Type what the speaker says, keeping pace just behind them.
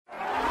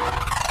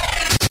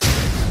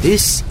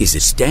This is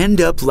a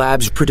Stand Up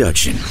Labs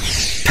production,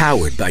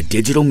 powered by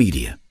digital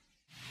media.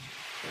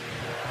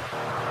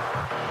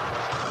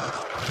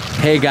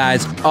 Hey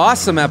guys,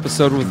 awesome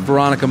episode with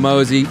Veronica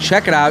Mosey.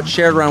 Check it out,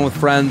 share it around with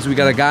friends. We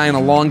got a guy in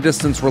a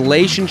long-distance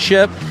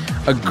relationship,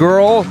 a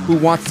girl who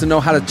wants to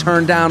know how to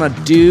turn down a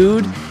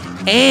dude,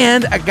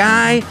 and a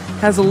guy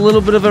has a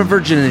little bit of a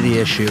virginity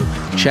issue.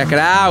 Check it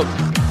out.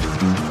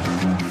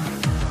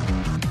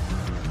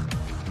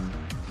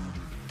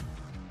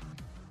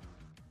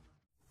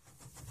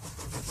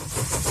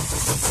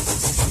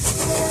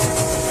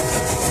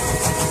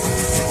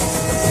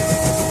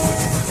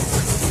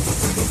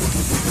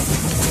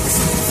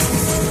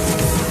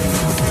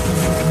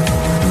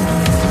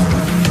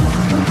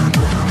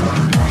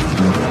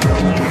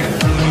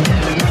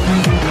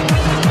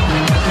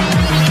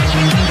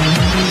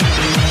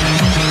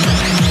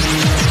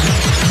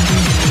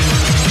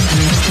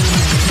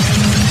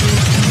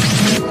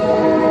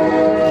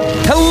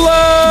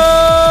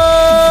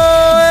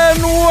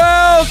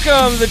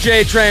 The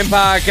J-Train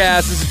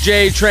Podcast. This is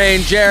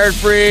J-Train, Jared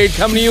Freed,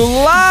 coming to you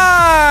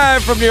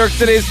live from New York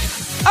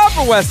City's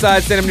Upper West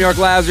Side, State of New York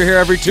Labs. We're here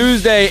every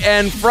Tuesday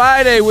and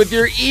Friday with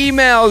your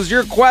emails,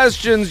 your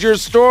questions, your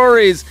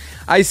stories.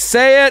 I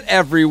say it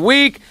every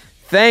week.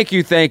 Thank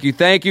you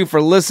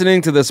for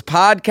listening to this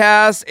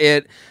podcast.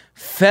 It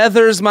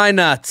feathers my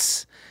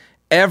nuts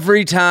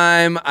every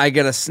time I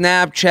get a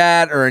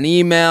Snapchat or an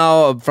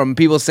email from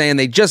people saying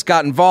they just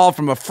got involved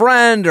from a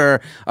friend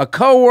or a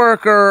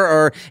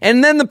coworker,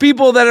 and then the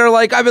people that are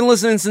like, I've been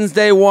listening since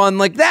day one,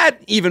 like that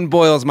even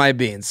boils my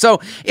beans. So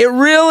it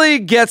really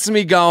gets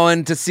me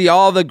going to see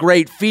all the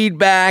great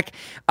feedback.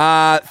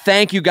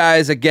 Thank you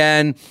guys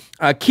again.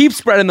 Keep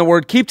spreading the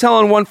word. Keep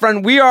telling one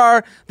friend. We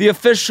are the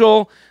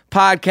official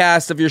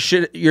podcast of your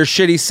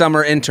shitty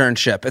summer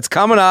internship. It's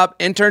coming up.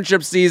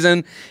 Internship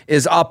season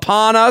is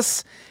upon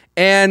us.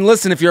 And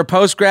listen, if you're a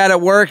post-grad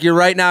at work, you're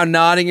right now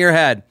nodding your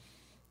head.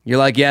 You're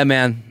like, yeah,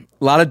 man,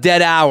 a lot of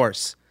dead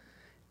hours.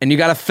 And you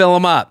got to fill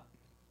them up.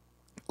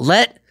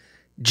 Let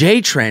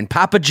J-Train,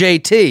 Papa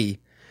JT,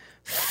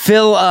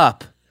 fill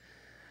up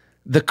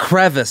the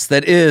crevice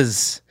that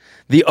is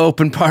the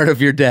open part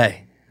of your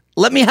day.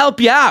 Let me help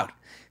you out.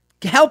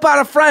 Help out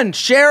a friend.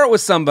 Share it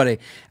with somebody.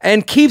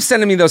 And keep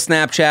sending me those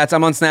Snapchats.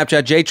 I'm on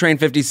Snapchat,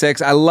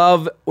 JTrain56. I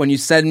love when you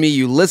send me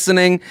you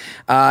listening.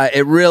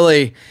 It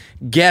really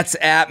gets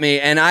at me.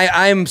 And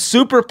I'm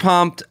super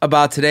pumped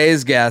about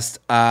today's guest.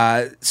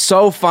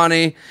 So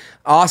funny.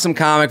 Awesome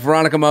comic,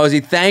 Veronica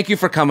Mosey. Thank you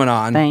for coming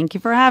on. Thank you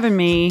for having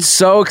me.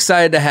 So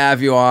excited to have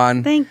you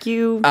on. Thank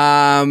you.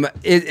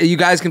 You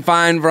guys can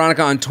find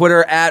Veronica on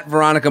Twitter at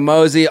Veronica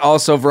Mosey.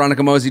 Also,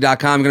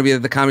 veronicamosey.com. I'm going to be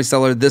at the Comedy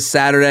Cellar this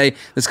Saturday.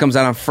 This comes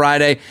out on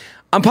Friday.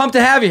 I'm pumped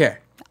to have you here.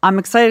 I'm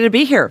excited to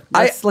be here.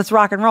 Let's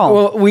rock and roll.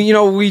 Well, we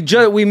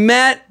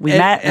met. We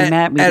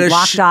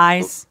locked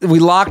eyes. We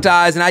locked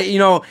eyes,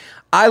 and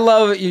I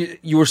love you.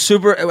 You were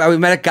super. We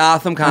met at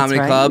Gotham Comedy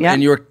Club,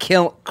 and you were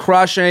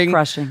crushing,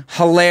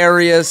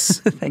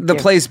 hilarious. The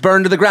place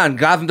burned to the ground.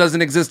 Gotham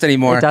doesn't exist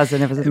anymore. It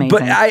doesn't. It was amazing.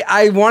 But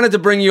I wanted to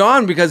bring you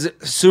on because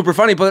it's super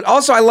funny. But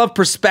also, I love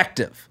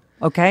perspective.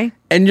 Okay.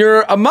 And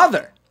you're a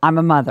mother. I'm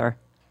a mother.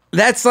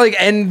 That's like,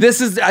 and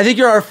this is. I think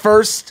you're our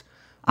first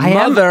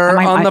mother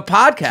on the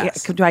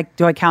podcast.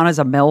 Do I count as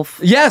a MILF?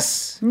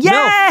 Yes. Yay!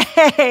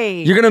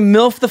 MILF. You're gonna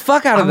MILF the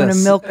fuck out of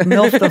this. I'm gonna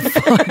MILF the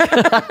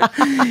fuck.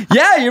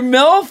 Yeah, you're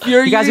MILF.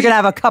 You guys are gonna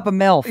have a cup of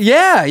MILF.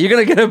 Yeah, you're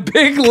gonna get a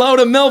big load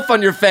of MILF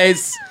on your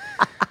face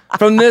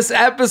from this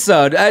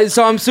episode.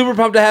 So I'm super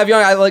pumped to have you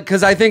on.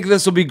 Because I think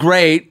this will be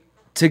great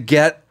to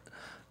get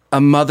a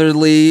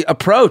motherly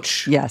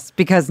approach. Yes,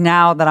 because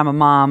now that I'm a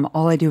mom,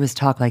 all I do is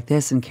talk like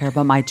this and care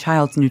about my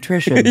child's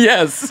nutrition.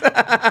 Yes.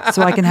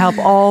 So I can help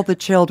all the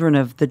children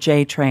of the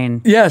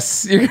J-Train.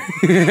 Yes. And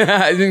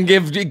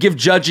give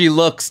judgy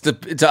looks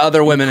to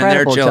other women and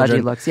their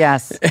children. Judgy looks,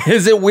 yes.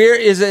 Is it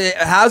weird?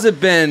 How's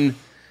it been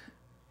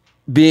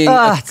being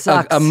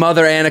a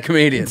mother and a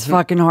comedian? It's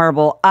fucking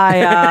horrible.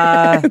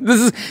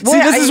 This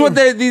is what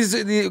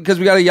because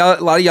we got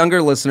a lot of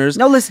younger listeners.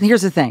 No, listen.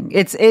 Here's the thing.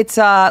 It's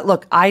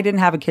look. I didn't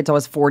have a kid till I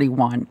was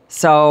 41.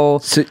 So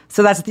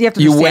that's you have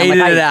to. You understand. waited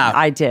it out.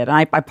 I did.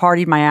 I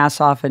partied my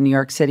ass off in New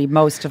York City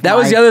most of. That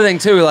was the other thing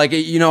too. Like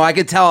I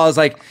could tell. I was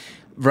like,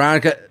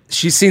 Veronica,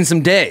 she's seen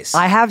some days.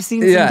 I have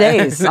seen some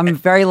days. I'm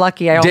very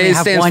lucky. I only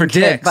have one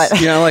kid, but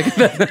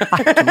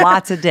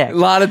lots of dick. A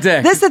lot of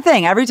dick. This is the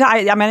thing. Every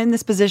time I'm in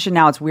this position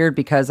now, it's weird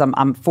because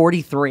I'm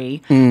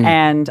 43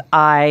 and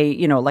I,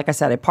 like I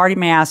said, I partied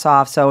my ass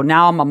off. So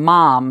now I'm a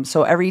mom.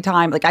 So every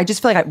time, I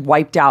just feel like I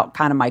wiped out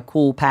kind of my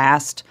cool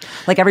past.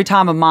 Like every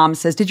time a mom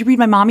says, "Did you read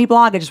my mommy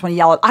blog?" I just want to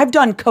yell I've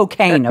done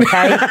cocaine.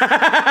 Okay,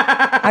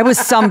 I was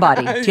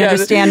somebody. Do you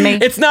understand me?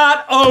 It's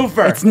not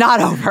over. It's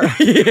not over.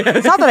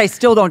 It's not that I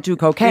still don't do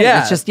cocaine.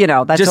 Yeah. It's just,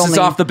 that's just only... it's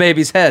off the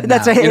baby's head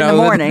That's now, in the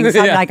morning.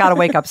 So I got to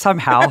wake up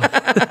somehow.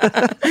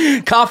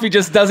 Coffee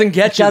just doesn't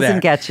get you Doesn't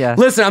get you.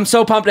 Listen, I'm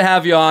so pumped to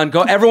have you on.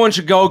 Everyone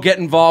should go get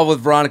involved with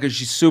Veronica.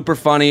 She's super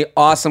funny,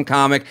 awesome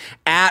comic.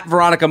 At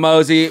Veronica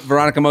Mosey,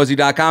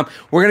 veronicamosey.com.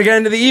 We're going to get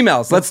into the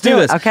emails. Let's do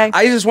this. Okay.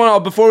 I just want to,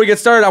 before we get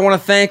started, I want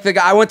to thank the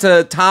guy. I went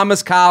to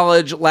Thomas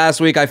College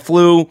last week. I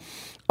flew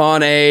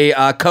on a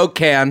Coke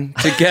can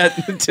to get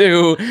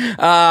to with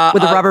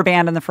a rubber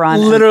band in the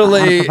front. Literally,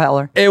 and on a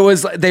propeller. It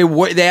was they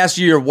asked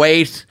you your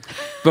weight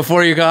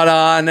before you got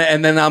on,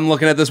 and then I'm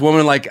looking at this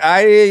woman like,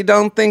 I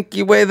don't think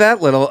you weigh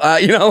that little,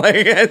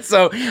 like.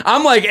 So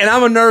I'm like, and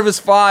I'm a nervous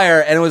flyer,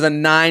 and it was a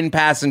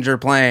 9-passenger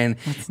plane.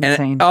 That's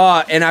insane.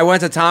 And I went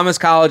to Thomas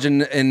College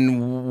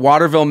in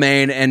Waterville,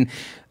 Maine, and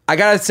I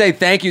gotta say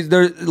thank you.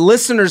 The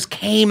listeners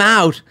came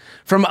out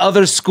from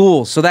other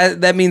schools, so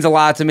that means a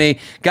lot to me.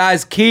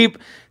 Guys, keep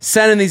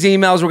sending these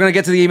emails. We're gonna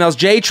get to the emails.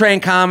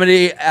 JTrain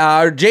Comedy,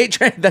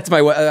 JTrain. That's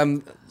my.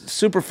 I'm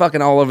super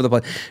fucking all over the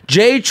place.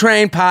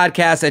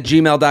 JTrainPodcast at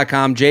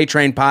gmail.com.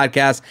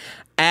 JTrainPodcast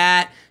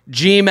at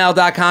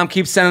gmail.com.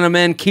 Keep sending them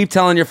in. Keep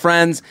telling your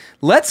friends.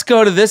 Let's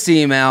go to this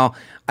email.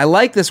 I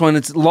like this one.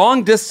 It's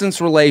long distance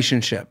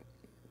relationship.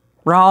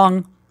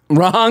 Wrong.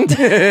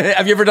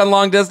 Have you ever done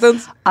long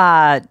distance?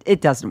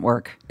 It doesn't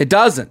work. It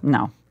doesn't?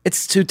 No.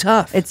 It's too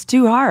tough. It's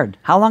too hard.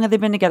 How long have they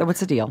been together?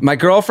 What's the deal? My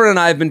girlfriend and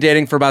I have been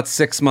dating for about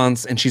 6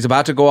 months, and she's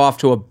about to go off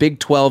to a Big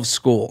 12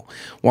 school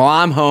while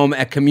I'm home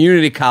at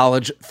community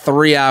college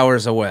 3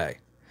 hours away.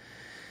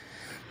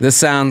 This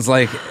sounds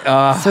like...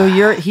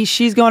 So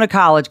she's going to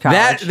college.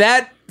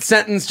 That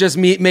sentence just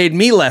made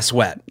me less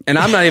wet, and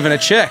I'm not even a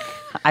chick.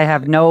 I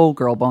have no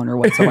girl boner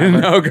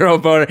whatsoever. No girl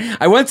boner.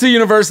 I went to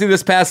university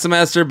this past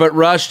semester, but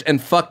rushed and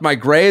fucked my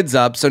grades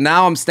up. So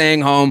now I'm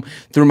staying home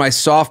through my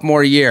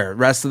sophomore year,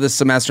 rest of this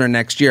semester and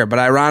next year. But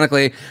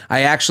ironically,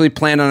 I actually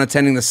plan on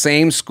attending the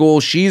same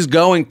school she's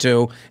going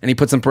to. And he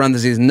puts in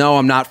parentheses, no,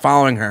 I'm not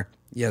following her.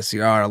 Yes,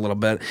 you are a little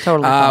bit.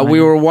 Totally. We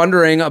were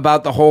wondering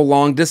about the whole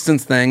long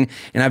distance thing,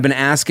 and I've been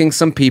asking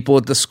some people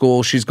at the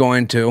school she's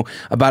going to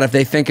about if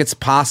they think it's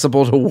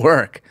possible to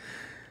work.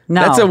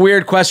 No. That's a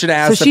weird question to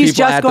ask so the she's people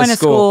just at going the to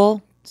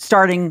school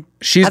starting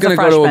She's going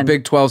to go to a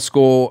Big 12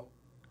 school.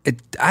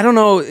 I don't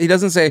know. He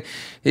doesn't say.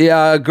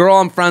 A girl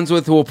I'm friends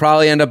with who will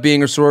probably end up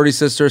being her sorority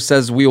sister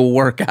says we will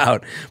work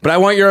out. But I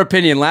want your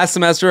opinion. Last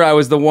semester, I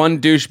was the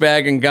one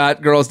douchebag and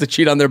got girls to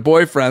cheat on their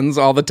boyfriends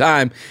all the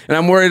time. And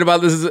I'm worried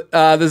about this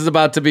is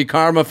about to be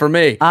karma for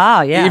me.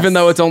 Ah, yes. Even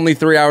though it's only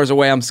 3 hours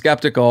away, I'm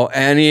skeptical.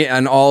 Any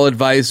and all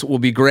advice will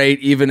be great,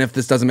 even if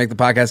this doesn't make the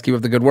podcast. Keep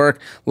up the good work.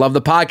 Love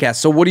the podcast.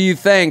 So what do you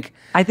think?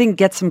 I think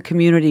get some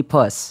community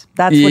puss.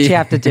 That's what you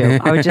have to do.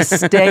 I would just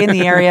stay in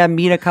the area,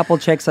 meet a couple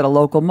chicks at a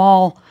local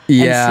mall, and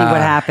see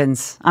what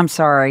happens. I'm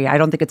sorry. I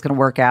don't think it's going to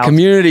work out.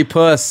 Community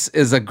puss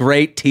is a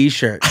great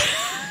t-shirt.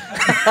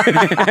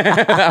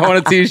 I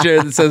want a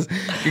t-shirt that says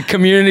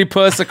community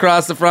puss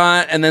across the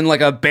front and then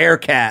like a bear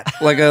cat,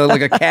 like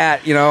a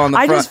cat, on the front.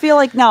 I just feel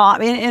like, no,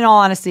 in all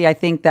honesty, I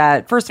think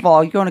that, first of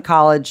all, you're going to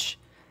college.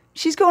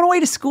 She's going away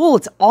to school.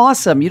 It's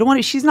awesome.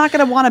 She's not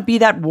going to want to be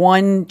that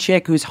one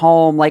chick who's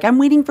home. Like, I'm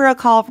waiting for a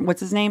call from, what's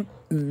his name?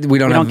 We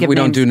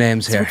don't do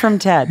names here. It's from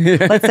Ted.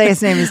 Let's say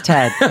his name is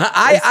Ted.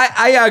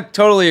 I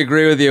totally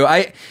agree with you.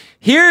 I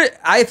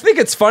think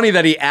it's funny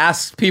that he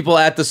asks people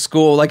at the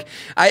school,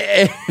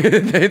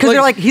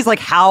 because he's like,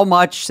 how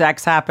much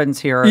sex happens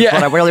here is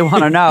what I really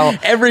want to know.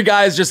 Every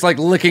guy's just like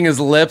licking his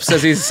lips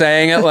as he's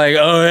saying it, like,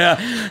 oh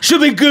yeah,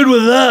 she'll be good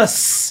with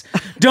us.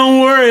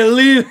 Don't worry,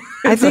 leave.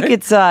 I think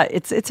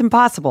it's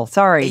impossible.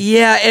 Sorry.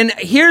 Yeah, and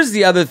here's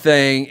the other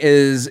thing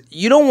is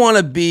you don't want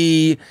to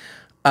be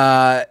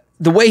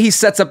the way he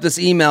sets up this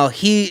email,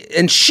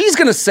 she's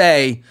going to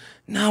say,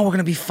 no, we're going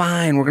to be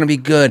fine. We're going to be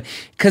good.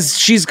 Because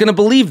she's going to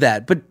believe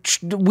that. But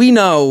we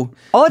know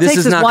all it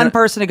takes is one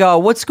person to go,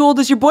 what school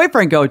does your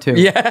boyfriend go to?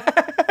 Yeah.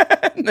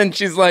 And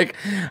she's like,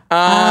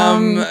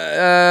 DeVry?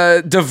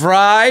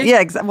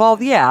 Yeah, well,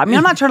 yeah. I mean,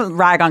 I'm not trying to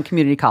rag on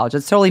community college.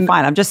 It's totally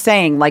fine. I'm just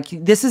saying, like,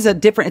 it's a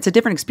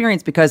different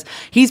experience because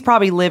he's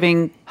probably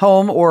living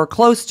home or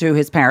close to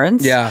his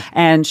parents. Yeah.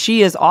 And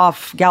she is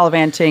off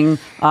gallivanting,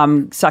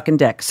 sucking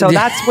dick. So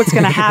that's what's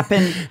going to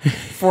happen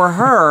for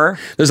her.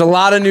 There's a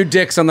lot of new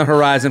dicks on the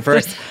horizon for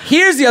her.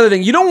 Here's the other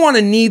thing. You don't want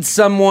to need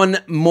someone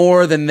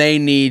more than they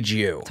need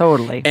you.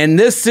 Totally. And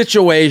this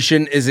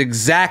situation is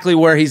exactly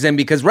where he's in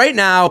because right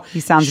now... He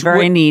sounds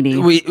very needy.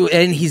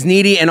 And he's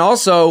needy. And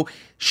also,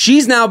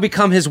 she's now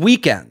become his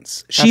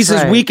weekends. She's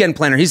his weekend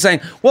planner. He's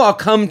saying, well, I'll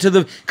come to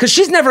because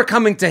she's never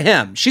coming to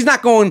him. She's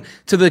not going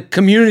to the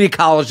community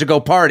college to go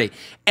party.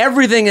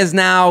 Everything is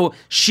now,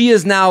 she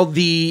is now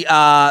the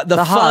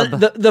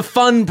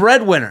fun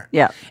breadwinner.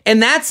 Yeah.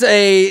 And that's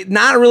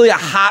not really a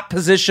hot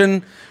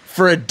position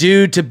for a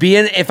dude to be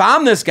in. If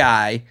I'm this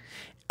guy,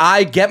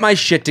 I get my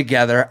shit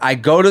together. I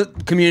go to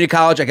community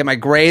college. I get my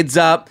grades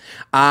up.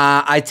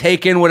 I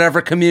take in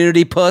whatever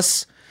community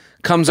puss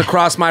comes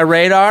across my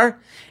radar.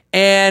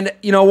 And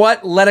you know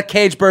what? Let a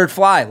caged bird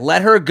fly.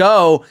 Let her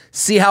go.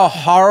 See how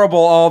horrible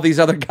all these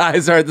other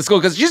guys are at the school.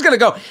 Because she's going to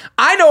go,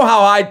 I know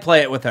how I'd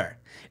play it with her.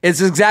 It's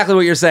exactly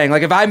what you're saying.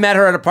 Like if I met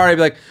her at a party, I'd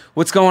be like,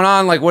 "What's going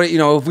on?" Like what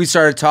if we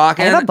started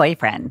talking? I have a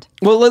boyfriend.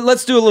 Well,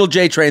 let's do a little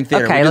J Train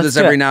theater. Okay, we do this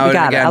every now and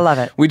again. I love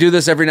it. We do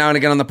this every now and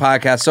again on the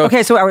podcast. So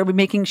okay, so are we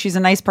making? She's a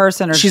nice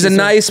person, or she's a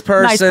nice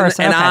person,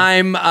 and okay.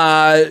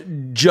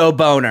 I'm Joe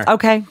Boner.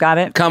 Okay, got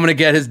it. Coming to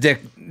get his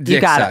dick you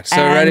got sucked. It.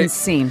 So and ready?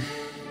 Scene.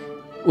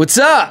 What's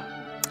up?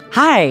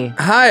 Hi.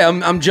 Hi,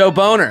 I'm Joe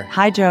Boner.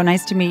 Hi, Joe.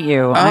 Nice to meet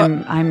you.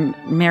 I'm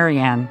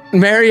Marianne.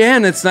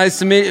 Marianne, it's nice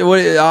to meet you.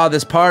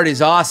 This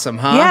party's awesome,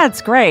 huh? Yeah,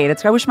 it's great.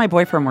 I wish my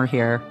boyfriend were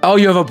here. Oh,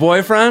 you have a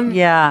boyfriend?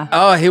 Yeah.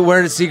 Oh,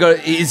 where does he go?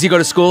 Does he go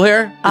to school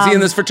here? Is he in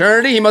this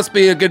fraternity? He must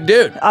be a good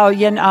dude. Oh,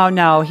 yeah. Oh,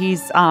 no. He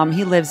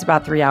lives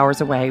about 3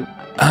 hours away.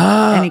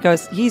 And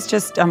he's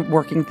just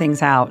working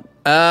things out.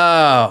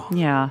 Oh.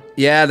 Yeah.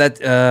 Yeah,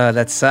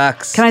 that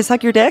sucks. Can I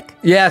suck your dick?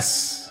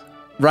 Yes.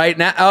 Right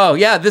now. Oh,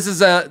 yeah, this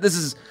is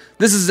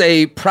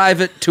a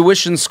private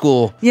tuition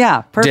school.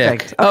 Yeah,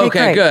 perfect. Dick.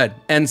 Okay, good.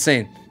 End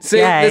scene. See,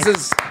 Yay.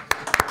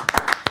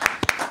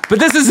 But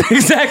this is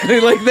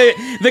exactly like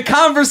the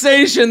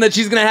conversation that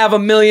she's gonna have a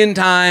million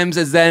times.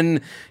 Is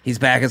then he's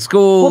back at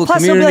school. Well,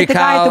 plus he'll be community like the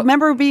guy. college.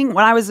 Remember being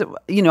when I was,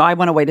 I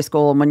went away to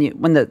school, and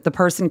when the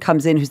person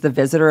comes in who's the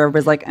visitor,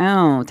 everybody's like,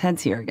 "Oh,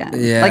 Ted's here again."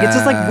 Yeah. Like it's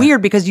just like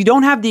weird because you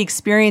don't have the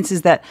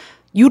experiences that.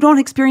 You don't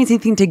experience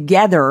anything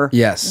together,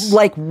 Yes.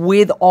 like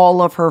with all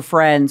of her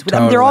friends. I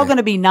mean, they're all Totally. going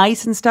to be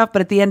nice and stuff,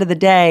 but at the end of the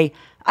day,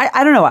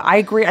 I don't know. I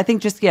agree. I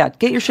think just, get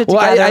your shit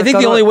together. Well, I think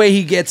the only way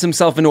he gets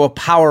himself into a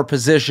power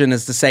position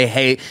is to say,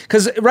 "Hey,"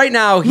 because right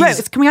now he's.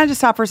 Right, can we just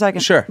stop for a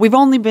second? Sure. They've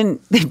only been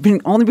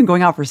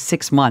going out for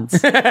 6 months.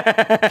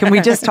 Can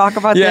we just talk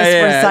about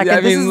this for a second? I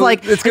mean, this is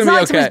like it's not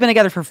like somebody's been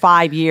together for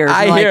 5 years.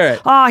 I hear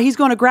it. Oh, he's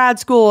going to grad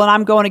school and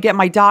I'm going to get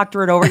my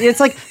doctorate over. It's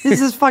like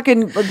this is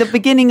fucking the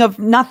beginning of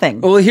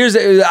nothing. Well,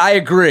 I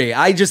agree.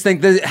 I just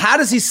think that how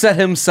does he set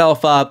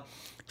himself up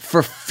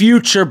for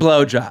future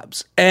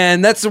blowjobs?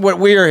 And that's what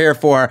we are here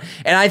for.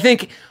 And I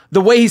think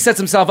the way he sets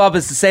himself up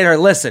is to say to her,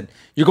 "Listen,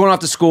 you're going off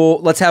to school.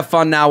 Let's have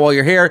fun now while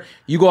you're here.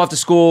 You go off to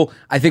school.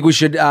 I think we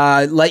should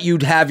let you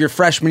have your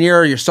freshman year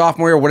or your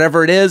sophomore year,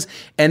 whatever it is.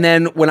 And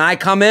then when I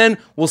come in,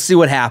 we'll see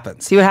what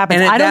happens." See what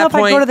happens. And at I don't know that if I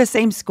point- go to the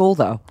same school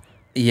though.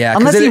 Yeah,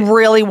 Unless he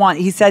really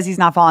he says he's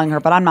not following her,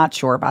 but I'm not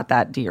sure about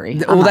that,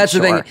 dearie. Well, that's the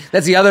thing.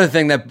 That's the other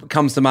thing that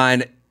comes to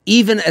mind.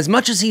 Even as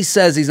much as he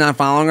says he's not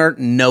following her,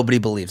 nobody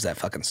believes that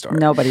fucking story.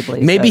 Nobody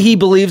believes Maybe it. he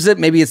believes it.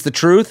 Maybe it's the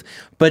truth.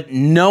 But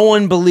no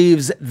one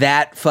believes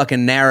that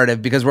fucking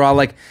narrative because we're all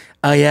like,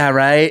 "Oh yeah,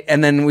 right."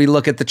 And then we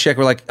look at the chick.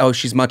 We're like, "Oh,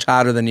 she's much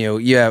hotter than you."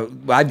 Yeah,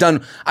 I've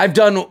done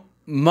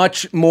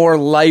much more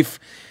life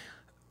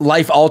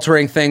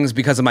altering things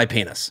because of my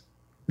penis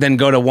than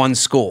go to one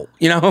school.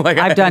 Like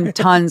I've done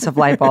tons of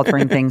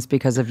life-altering things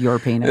because of your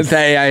penis.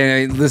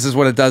 This is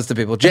what it does to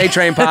people.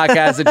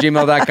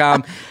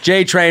 JTrainPodcast@gmail.com.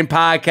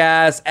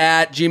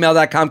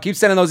 JTrainPodcast@gmail.com. Keep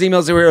sending those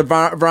emails over here with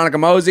Veronica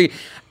Mosey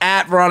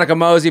at Veronica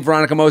Mosey,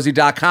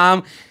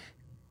 VeronicaMosey.com.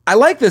 I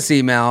like this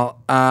email.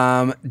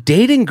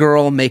 Dating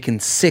girl making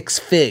 6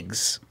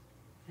 figs.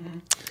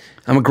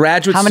 I'm a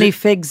graduate How many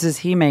figs is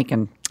he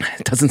making?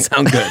 It doesn't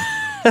sound good.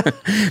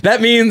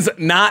 That means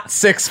not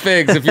 6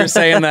 figs if you're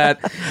saying that.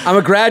 I'm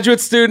a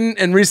graduate student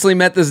and recently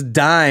met this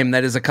dime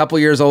that is a couple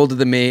years older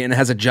than me and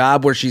has a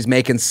job where she's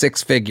making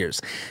 6 figures.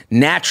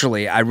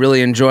 Naturally, I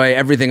really enjoy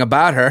everything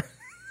about her.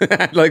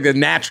 Like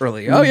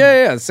naturally. Oh,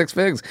 yeah, 6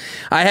 figs.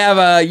 I have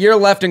a year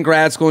left in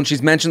grad school, and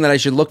she's mentioned that I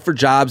should look for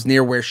jobs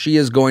near where she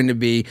is going to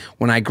be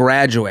when I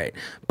graduate.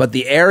 But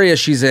the area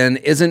she's in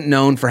isn't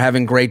known for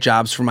having great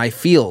jobs for my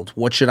field.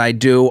 What should I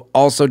do?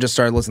 Also, just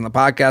started listening to the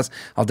podcast.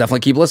 I'll definitely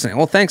keep listening.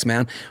 Well, thanks,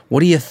 man. What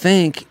do you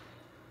think?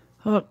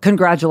 Well,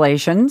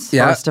 congratulations,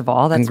 Yeah, first of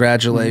all. That's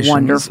congratulations.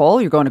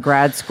 wonderful. You're going to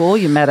grad school.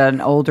 You met an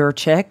older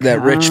chick.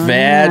 That rich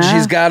vag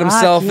he's got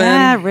himself in.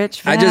 Yeah,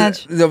 rich vag.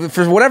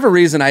 For whatever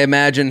reason, I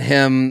imagine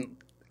him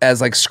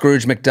as like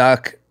Scrooge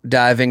McDuck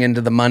diving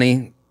into the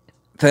money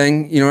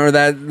thing. You know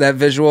that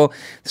visual?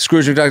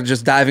 Scrooge McDuck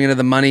just diving into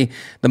the money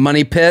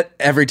pit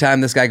every time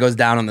this guy goes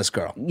down on this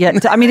girl. Yeah,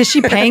 I mean, is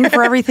she paying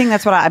for everything?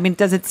 That's what I mean.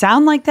 Does it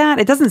sound like that?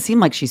 It doesn't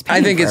seem like she's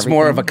paying. I think for it's everything.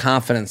 more of a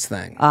confidence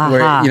thing. Uh-huh.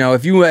 Where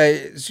if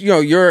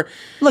you're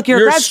Look, you're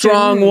a a grad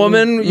strong student.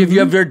 woman. If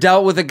you ever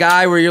dealt with a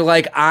guy where you're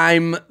like,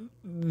 I'm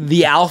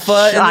the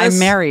alpha in I'm this?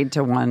 married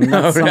to one.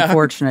 That's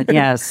unfortunate.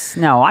 Yes.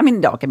 No, I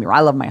mean, don't get me wrong.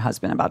 I love my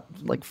husband about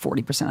like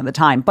 40% of the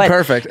time. But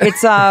Perfect.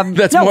 It's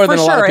That's no, more for than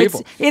a lot of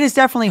people. It is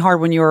definitely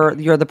hard when you're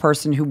the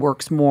person who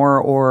works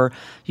more or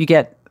you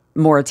get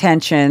more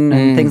attention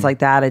and things like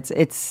that.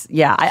 It's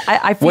yeah.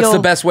 I feel. What's the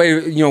best way?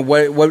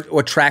 What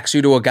attracts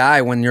you to a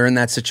guy when you're in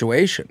that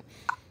situation?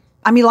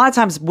 I mean, a lot of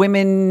times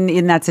women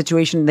in that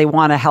situation, they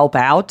want to help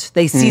out.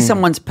 They see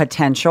someone's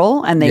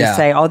potential and they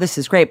say, "Oh, this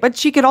is great." But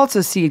she could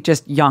also see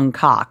just young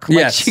cock. Like,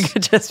 Yes. she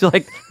could just be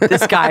like,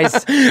 "This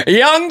guy's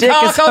Young dick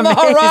cock is on the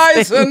amazing.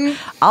 horizon.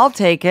 I'll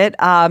take it."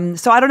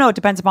 So I don't know. It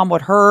depends upon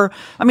what her.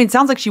 I mean, it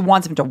sounds like she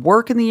wants him to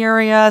work in the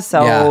area,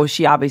 so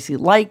she obviously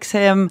likes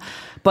him.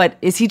 But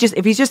if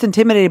he's just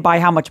intimidated by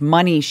how much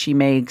money she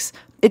makes,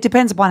 It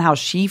depends upon how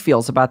she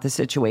feels about the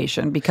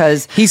situation,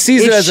 because he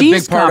sees it as a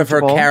big part of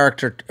her comfortable-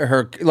 character.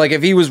 Like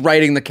if he was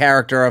writing the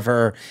character of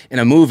her in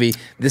a movie,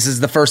 this is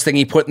the first thing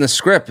he put in the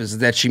script is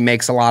that she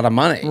makes a lot of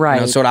money.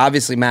 Right. So it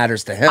obviously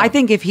matters to him. I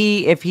think if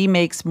he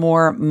makes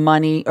more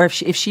money, or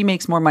if she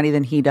makes more money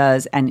than he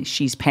does, and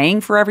she's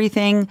paying for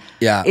everything,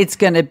 it's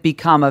going to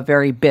become a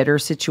very bitter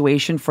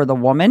situation for the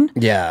woman.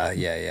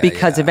 Yeah.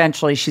 Because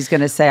eventually she's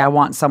going to say, I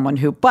want someone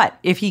who, but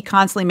if he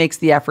constantly makes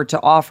the effort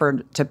to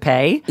offer to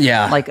pay,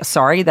 like,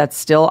 sorry, I'm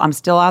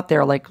still out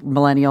there, like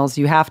millennials,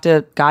 you have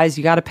to, guys,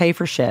 you got to pay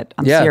for shit.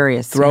 I'm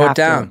serious. Throw it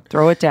down.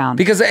 Throw it down.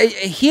 Because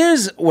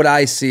here's what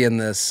I see in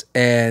this,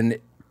 and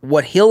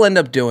what he'll end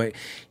up doing.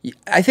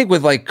 I think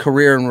with like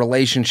career and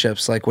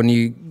relationships, like when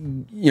you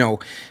know,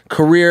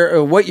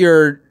 career, what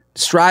you're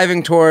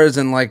striving towards,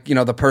 and like, you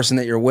know, the person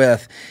that you're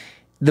with,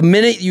 the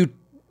minute you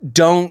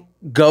don't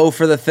go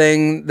for the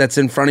thing that's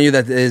in front of you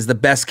that is the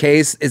best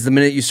case is the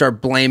minute you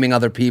start blaming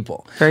other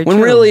people. Very when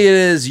true. really it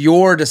is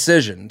your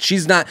decision.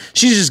 She's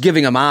just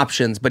giving him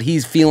options, but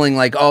he's feeling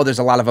like, oh, there's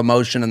a lot of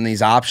emotion in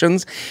these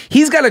options.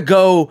 He's got to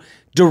go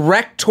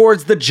direct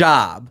towards the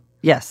job.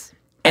 Yes.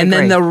 And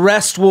then the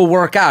rest will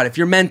work out. If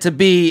you're meant to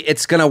be,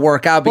 it's going to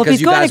work out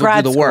because you guys will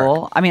do the work.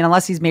 School, I mean,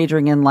 unless he's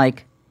majoring in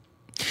like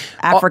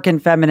African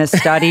feminist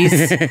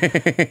studies,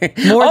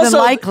 more Also, than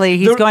likely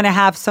he's going to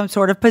have some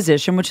sort of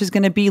position which is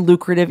going to be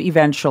lucrative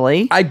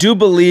eventually. I do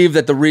believe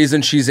that the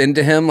reason she's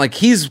into him, like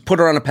he's put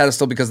her on a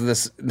pedestal because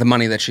of the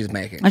money that she's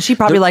making. And she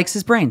probably likes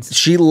his brains.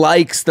 She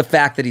likes the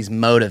fact that he's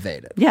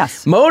motivated.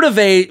 Yes.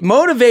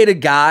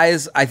 Motivated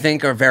guys, I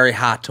think, are very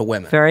hot to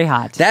women. Very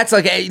hot. That's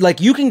like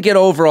you can get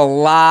over a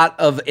lot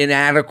of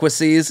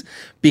inadequacies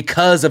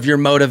because of your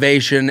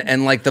motivation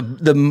and like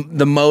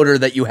the motor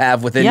that you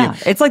have within you.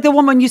 It's like the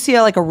woman you see,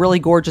 like a really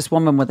gorgeous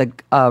woman with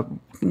a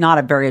not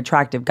a very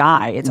attractive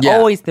guy. It's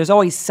there's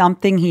always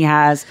something he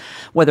has,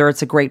 whether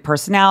it's a great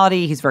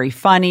personality, he's very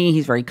funny,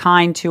 he's very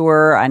kind to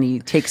her, and he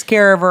takes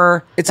care of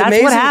her. That's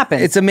amazing. what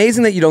happens. It's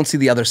amazing that you don't see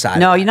the other side.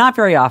 No, you're not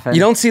very often.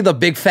 You don't see the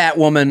big fat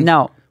woman.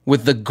 No.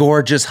 With the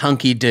gorgeous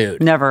hunky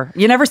dude. Never.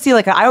 You never see,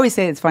 like, I always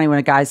say it's funny when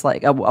a guy's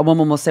like, a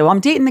woman will say, well, I'm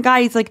dating the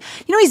guy. He's like,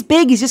 you know, he's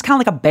big. He's just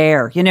kind of like a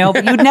bear, you know?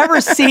 But you'd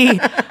never see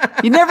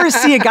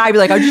a guy be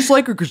like, I just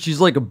like her because she's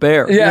like a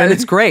bear. Yeah. And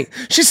it's great.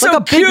 She's like so a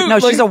big, cute. No,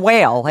 like, she's a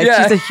whale. Like,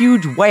 yeah. She's a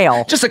huge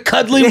whale. Just a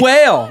cuddly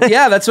whale.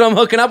 Yeah, that's what I'm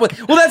hooking up with.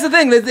 Well, that's the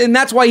thing. And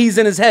that's why he's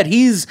in his head.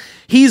 He's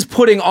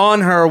putting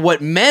on her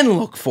what men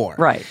look for.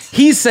 Right.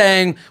 He's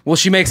saying, well,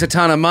 she makes a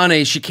ton of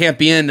money. She can't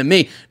be into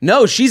me.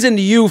 No, she's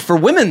into you for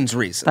women's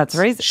reasons. That's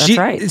right. That's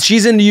right.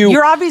 She's into you.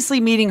 You're obviously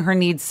meeting her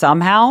needs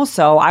somehow,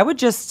 so I would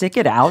just stick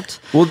it out.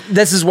 Well,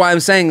 this is why I'm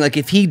saying, like,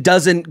 if he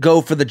doesn't go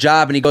for the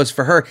job and he goes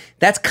for her,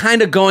 that's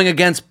kind of going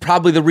against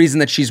probably the reason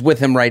that she's with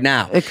him right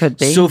now. It could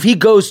be. So if he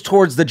goes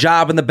towards the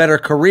job and the better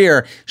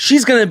career,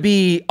 she's going to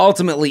be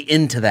ultimately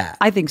into that.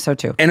 I think so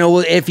too. And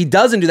if he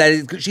doesn't do that,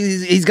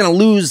 he's going to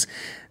lose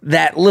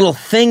that little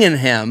thing in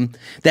him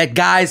that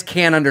guys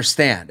can't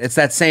understand. It's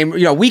that same,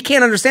 we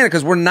can't understand it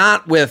because we're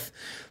not with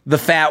the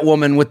fat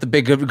woman with the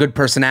big, good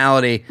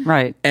personality.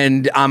 Right.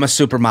 And I'm a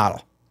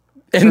supermodel.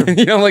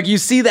 And, like you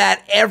see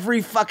that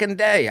every fucking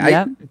day.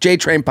 Yep.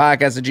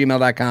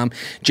 JTrainPodcast@gmail.com.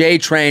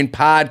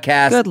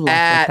 JTrainPodcast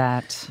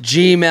at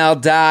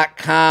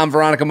gmail.com.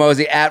 Veronica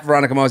Mosey at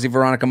Veronica Mosey.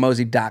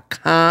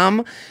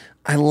 VeronicaMosey.com.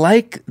 I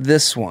like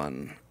this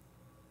one.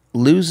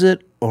 Lose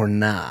it or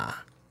nah.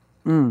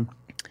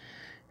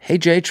 Hey,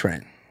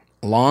 J-Train,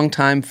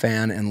 longtime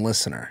fan and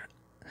listener.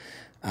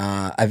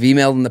 I've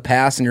emailed in the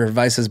past and your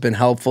advice has been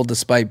helpful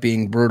despite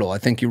being brutal. I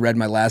think you read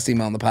my last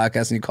email on the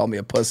podcast and you called me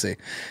a pussy.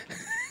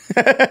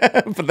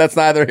 But that's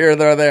neither here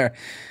nor there.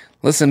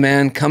 Listen,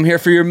 man, come here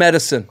for your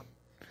medicine.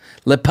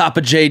 Let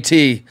Papa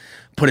JT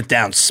put it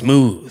down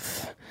smooth.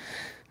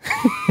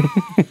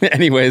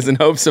 Anyways, in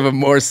hopes of a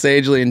more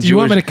sagely and Do you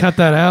want me to cut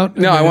that out?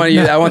 No, I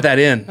want that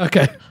in.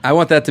 Okay. I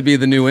want that to be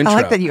the new intro. I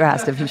like that you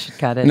asked if he should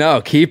cut it.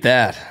 No, keep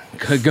that.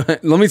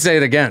 Let me say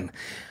it again.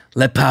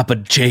 Let Papa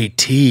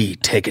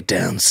JT take it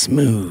down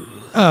smooth.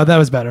 Oh, that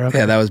was better. Okay.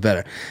 Yeah, that was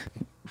better.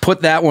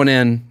 Put that one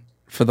in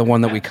for the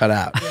one that we cut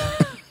out.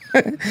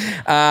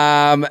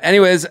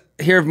 Anyways,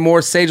 here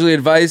more sagely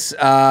advice.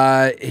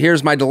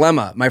 Here's my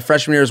dilemma. My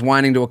freshman year is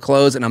winding to a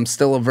close and I'm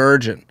still a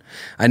virgin.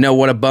 I know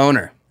what a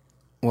boner.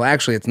 Well,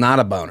 actually, it's not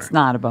a boner. It's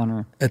not a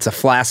boner. It's a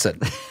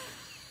flaccid.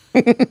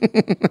 I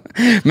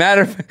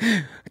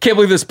can't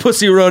believe this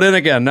pussy wrote in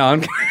again. No,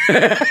 I'm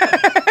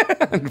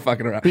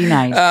fucking around. Be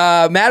nice.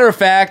 Matter of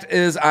fact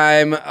is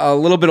I'm a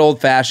little bit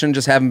old-fashioned,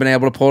 just haven't been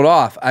able to pull it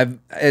off.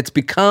 It's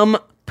become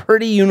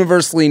pretty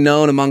universally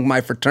known among my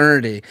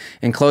fraternity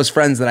and close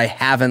friends that I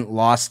haven't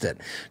lost it,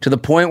 to the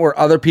point where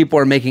other people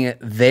are making it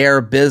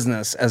their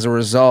business. As a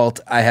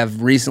result, I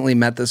have recently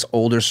met this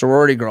older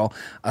sorority girl,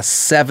 a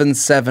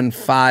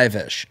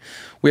 775-ish.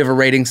 We have a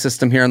rating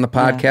system here on the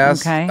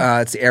podcast. Yeah,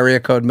 okay. It's the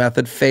area code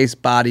method, face,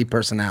 body,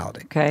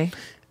 personality. Okay.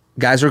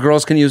 Guys or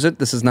girls can use it.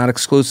 This is not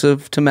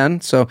exclusive to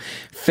men. So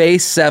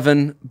face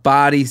 7,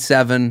 body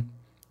 7,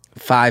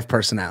 5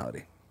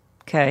 personality.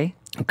 Okay.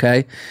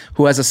 Okay,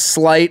 who has a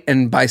slight,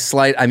 and by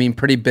slight I mean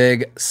pretty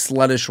big,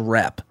 sluttish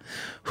rep,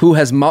 who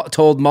has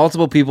told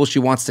multiple people she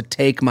wants to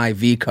take my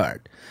V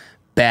card.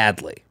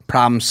 Badly.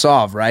 Problem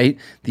solved, right?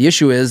 The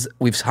issue is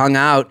we've hung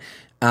out,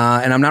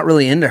 and I'm not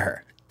really into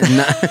her.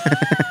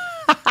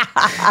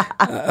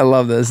 I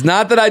love this.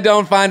 Not that I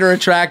don't find her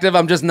attractive.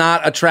 I'm just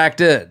not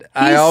attracted.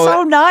 He's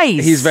so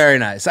nice. He's very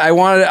nice. I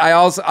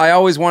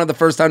always wanted the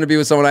first time to be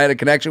with someone I had a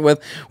connection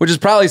with, which is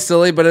probably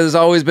silly, but it has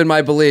always been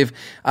my belief.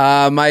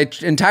 My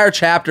entire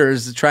chapter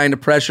is trying to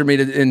pressure me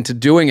into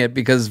doing it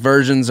because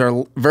virgins are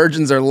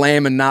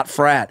lame and not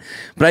frat.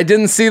 But I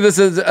didn't see this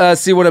as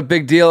see what the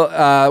big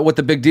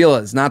deal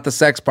is. Not the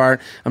sex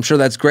part. I'm sure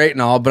that's great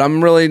and all, but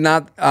I'm really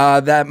not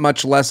that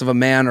much less of a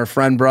man or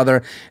friend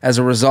brother as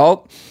a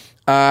result.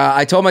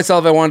 I told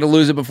myself I wanted to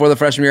lose it before the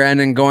freshman year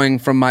ended, and going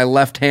from my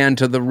left hand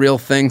to the real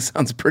thing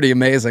sounds pretty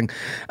amazing.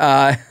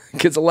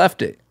 Kid's a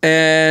lefty.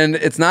 And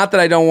it's not that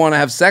I don't want to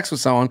have sex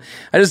with someone.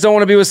 I just don't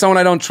want to be with someone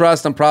I don't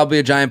trust. I'm probably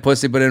a giant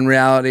pussy, but in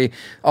reality,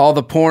 all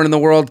the porn in the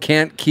world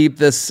can't keep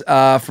this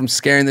from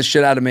scaring the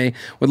shit out of me.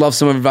 Would love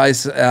some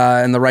advice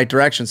in the right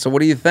direction. So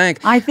what do you think?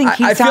 I think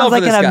he sounds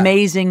like an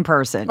amazing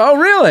person. Oh,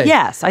 really?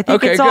 Yes. I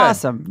think it's good.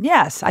 Awesome.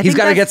 Yes. He's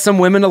got to get some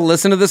women to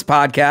listen to this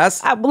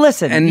podcast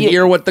listen, and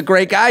hear what the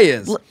great guy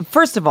is.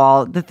 First of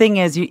all, the thing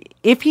is,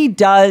 if he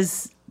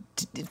does...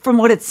 From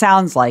what it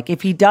sounds like,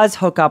 if he does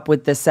hook up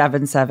with the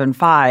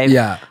 775,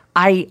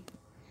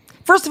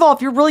 first of all,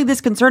 if you're really this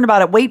concerned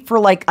about it, wait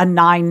for like a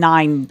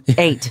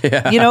 998.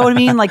 You know what I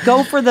mean? Like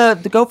go for the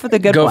good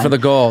one. Go for the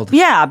gold.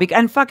 Yeah,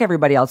 and fuck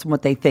everybody else and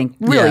what they think.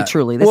 Really,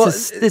 truly,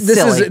 this is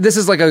silly. This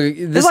is like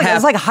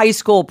it's like high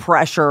school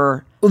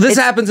pressure. Well, this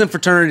happens in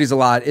fraternities a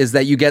lot, is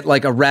that you get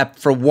like a rep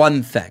for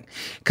one thing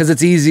because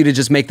it's easy to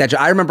just make that.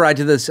 I remember I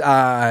did this.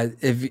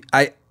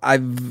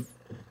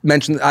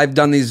 I've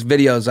done these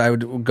videos. I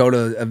would go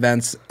to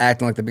events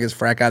acting like the biggest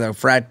frat guy that a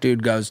frat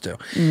dude goes to.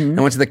 I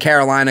went to the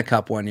Carolina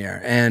Cup one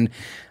year, and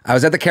I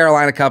was at the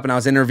Carolina Cup, and I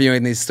was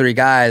interviewing these three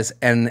guys,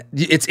 and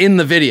it's in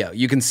the video.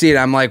 You can see it.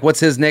 I'm like, what's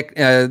his nick?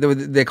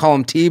 They call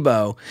him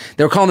Tebow.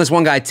 They were calling this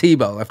one guy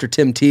Tebow after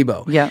Tim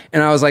Tebow. Yeah.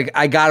 And I was like,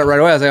 I got it right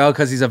away. I was like, oh,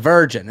 because he's a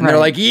virgin. And they're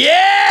like,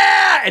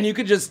 yeah! And you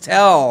could just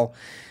tell...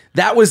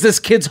 That was this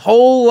kid's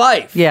whole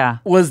life. Yeah.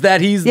 Was that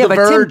he's the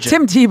virgin.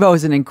 Tim Tebow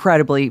is an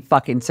incredibly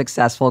fucking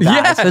successful guy.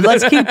 Yeah. So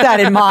let's keep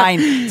that in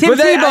mind. Tim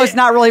Tebow's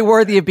not really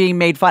worthy of being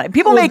made fun of.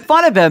 People make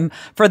fun of him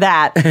for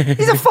that.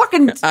 He's a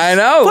fucking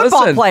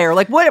football player.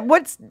 Like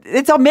what's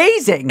it's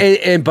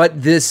amazing.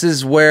 But this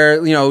is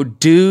where,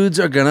 dudes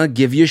are gonna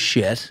give you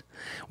shit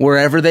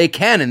wherever they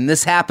can, and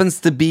this happens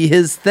to be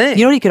his thing.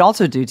 You know what he could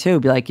also do too?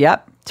 Be like,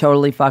 yep,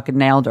 totally fucking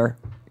nailed her.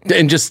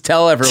 And just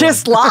tell everyone.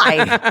 Just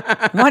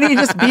lie. Why don't you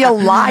just be a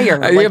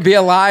liar? Be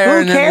a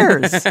liar. Who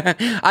cares?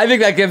 I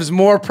think that gives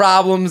more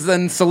problems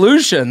than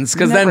solutions.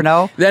 Because then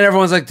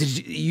everyone's like,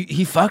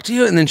 he fucked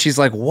you? And then she's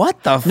like,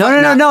 what the fuck?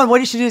 No. What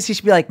you should do is he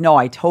should be like, no,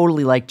 I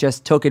totally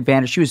just took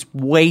advantage. She was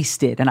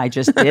wasted and I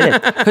just did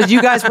it. Because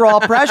you guys were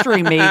all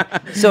pressuring me.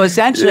 So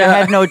essentially I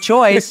had no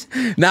choice.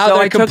 Now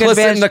they're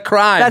complicit in the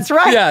crime. That's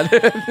right.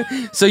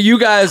 Yeah. So you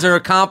guys are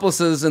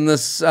accomplices in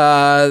this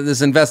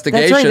this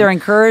investigation. That's right. They're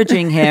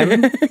encouraging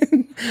him.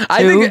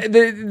 I think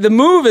the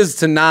move is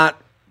to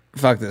not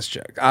fuck this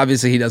chick.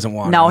 Obviously, he doesn't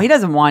want to. No, he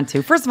doesn't want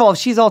to. First of all, if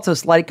she's also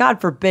slutty, God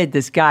forbid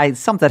this guy,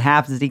 something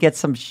happens, he gets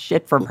some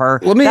shit from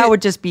her. That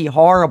would just be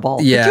horrible.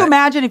 Yeah. Could you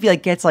imagine if he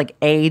gets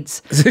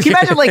AIDS? Can you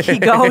imagine he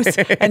goes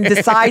and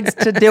decides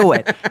to do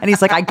it? And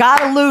he's like, I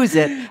gotta lose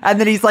it. And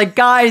then he's like,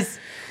 guys,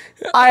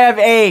 I have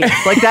AIDS.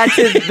 That's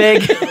his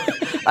big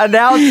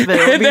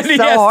announcement. It would be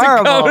so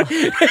horrible.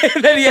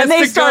 And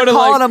they start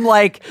calling him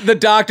the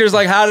doctor's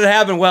like, how did it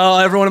happen? Well,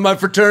 everyone in my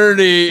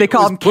fraternity. They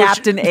call him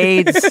Captain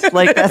AIDS.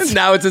 That's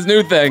now it's his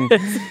new thing.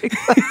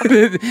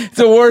 It's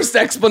the worst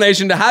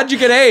explanation to how'd you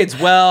get AIDS?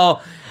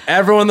 Well,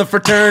 everyone in the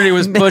fraternity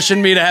was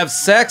pushing me to have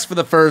sex for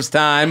the first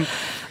time.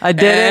 I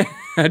did it.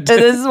 And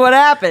this is what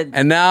happened.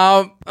 And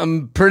now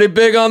I'm pretty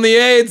big on the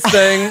AIDS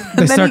thing.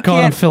 They start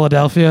calling him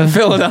Philadelphia,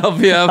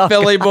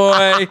 Philly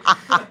boy.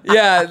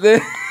 Yeah.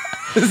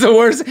 It's the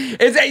worst.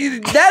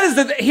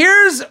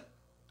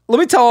 Let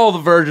me tell all the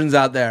virgins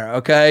out there,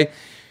 okay?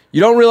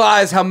 You don't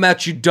realize how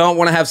much you don't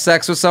want to have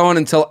sex with someone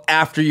until right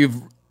after you've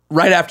had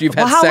sex with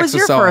someone. How was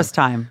your first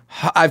time?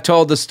 I've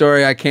told the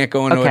story. I can't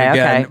go into it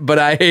again. Okay. But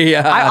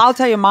I'll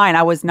tell you mine.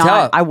 I was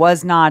not.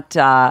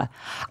 I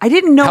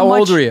didn't know. How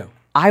old were you?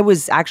 I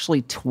was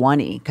actually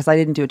 20 because I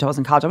didn't do it until I was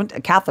in college. I went to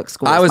Catholic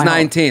school. I was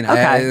 19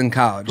 in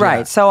college. Right.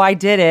 Yeah. So I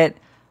did it.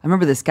 I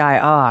remember this guy.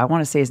 I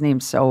want to say his name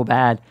so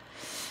bad.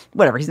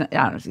 Whatever. I don't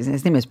know.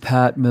 His name is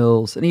Pat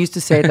Mills. And he used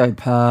to say that,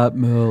 Pat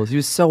Mills. He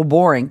was so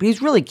boring. But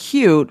he's really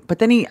cute. But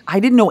then I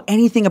didn't know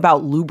anything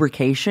about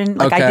lubrication.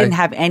 I didn't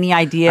have any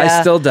idea. I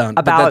still don't.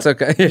 But that's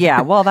okay.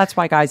 Yeah. Well, that's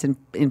why guys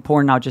in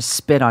porn now just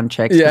spit on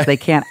chicks because they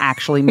can't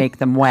actually make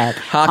them wet.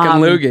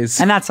 Hawking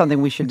loogies. And that's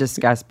something we should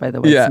discuss, by the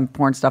way, some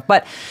porn stuff.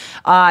 But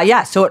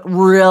so it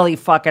really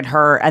fucking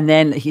hurt. And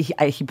then he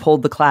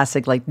pulled the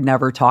classic,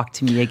 never talk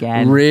to me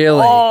again.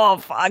 Really? Oh,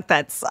 fuck,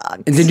 that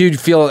sucked. And did you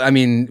feel,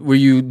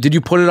 did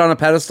you put it on a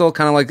pedestal?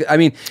 Kind of like, I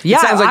mean, Yeah,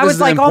 it sounds like I this was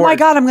is like, oh my important.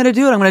 God, I'm going to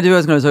do it. I'm going to do it.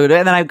 I'm going to do it.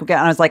 And then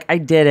I was like, I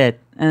did it.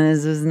 And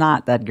this is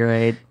not that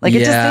great. Like,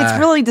 it's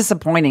really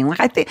disappointing. Like,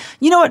 I think,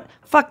 you know what?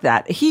 Fuck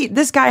that.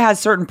 This guy has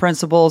certain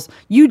principles.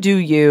 You do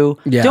you.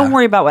 Yeah. Don't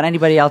worry about what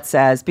anybody else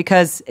says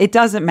because it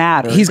doesn't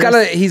matter. He's got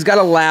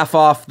to laugh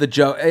off the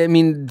joke. I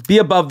mean, be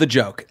above the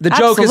joke. The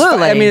joke is,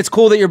 Absolutely. I mean, it's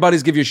cool that your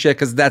buddies give you shit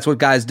because that's what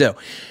guys do.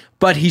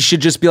 But he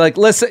should just be like,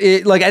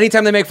 listen, like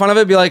anytime they make fun of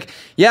it, be like,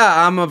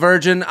 yeah, I'm a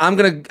virgin. I'm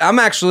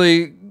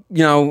actually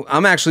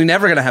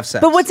never going to have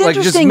sex. But what's like,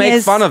 interesting just make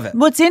is, fun of it.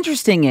 What's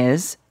interesting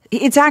is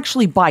it's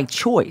actually by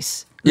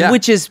choice. Yeah.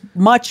 Which is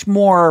much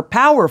more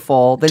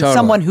powerful than Totally.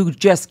 someone who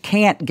just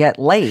can't get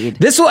laid.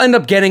 This will end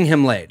up getting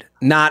him laid,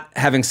 not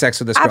having sex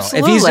with this girl.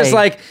 Absolutely. If he's just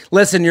like,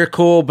 listen, you're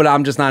cool, but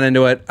I'm just not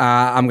into it.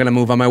 I'm going to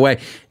move on my way.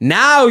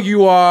 Now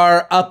you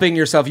are upping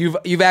yourself.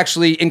 You've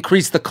actually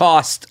increased the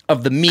cost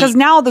of the meat. Because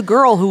now the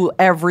girl who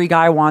every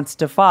guy wants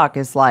to fuck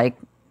is like,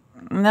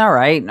 all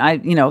right,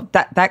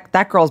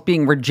 that girl's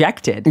being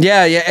rejected.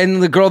 Yeah,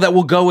 and the girl that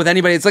will go with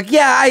anybody, it's like,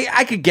 yeah,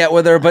 I could get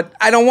with her, but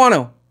I don't want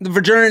to. The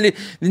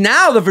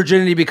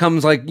virginity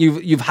becomes like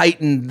you've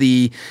heightened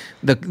the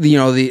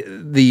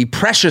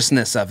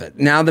preciousness of it.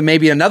 Now that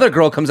maybe another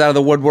girl comes out of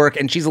the woodwork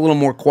and she's a little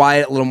more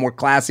quiet, a little more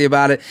classy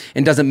about it,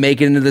 and doesn't make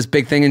it into this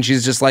big thing, and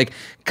she's just like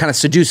kind of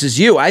seduces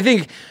you. I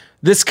think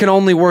this can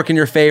only work in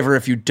your favor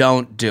if you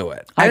don't do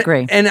it. I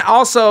agree. And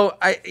also,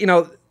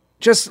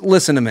 just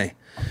listen to me.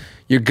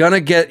 You're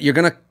gonna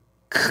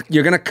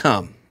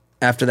come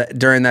after that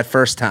during that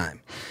first time.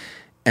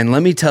 And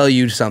let me tell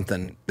you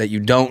something that you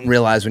don't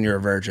realize when you're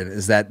a virgin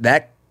is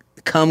that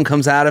cum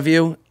comes out of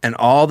you, and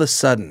all of a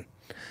sudden,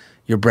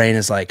 your brain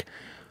is like,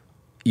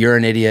 "You're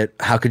an idiot.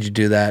 How could you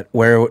do that?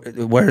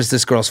 Where's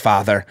this girl's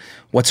father?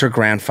 What's her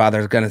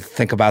grandfather going to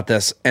think about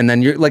this?" And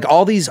then you're like,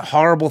 all these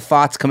horrible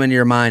thoughts come into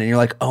your mind, and you're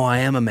like, "Oh, I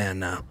am a man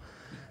now."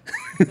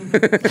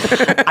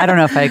 I don't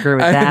know if I agree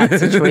with that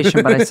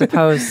situation, but I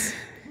suppose.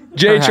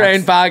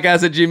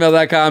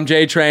 JTrainPodcast@gmail.com,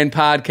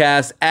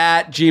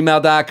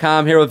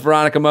 JTrainPodcast@gmail.com. Here with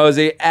Veronica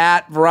Mosey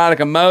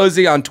 @Veronica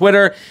Mosey on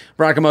Twitter,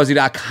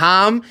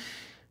 VeronicaMosey.com.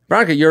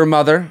 Veronica, you're a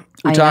mother.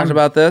 We talked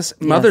about this.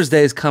 Yes. Mother's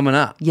Day is coming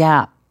up.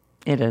 Yeah,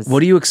 it is.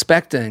 What are you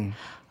expecting?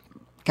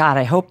 God,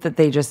 I hope that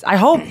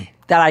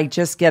I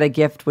just get a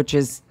gift, which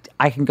is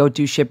I can go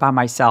do shit by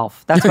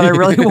myself. That's what I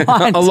really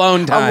want.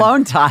 Alone time.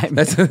 Alone time.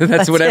 That's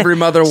what every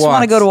mother I just wants.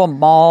 want to go to a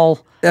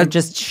mall and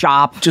just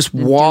shop. Just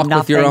and walk do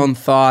with your nothing. own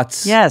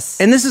thoughts. Yes.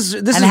 And this is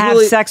have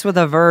really sex with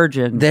a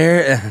virgin.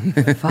 there.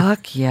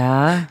 Fuck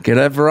yeah. Get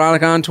at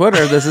Veronica on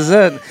Twitter. This is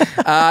it.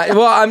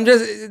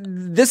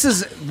 This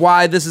is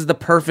why this is the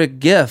perfect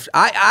gift.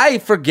 I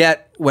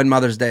forget when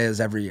Mother's Day is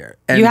every year.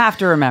 And you have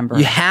to remember.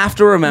 You have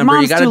to remember.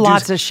 Moms You gotta do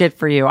lots of shit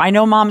for you. I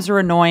know moms are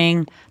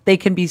annoying. They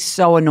can be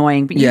so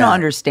annoying, but you Yeah. don't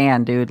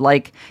understand, dude.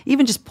 Like,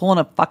 even just pulling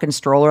a fucking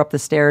stroller up the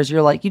stairs,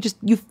 you're like, you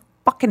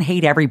fucking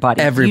hate everybody.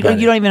 Everybody.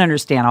 You don't even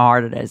understand how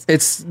hard it is.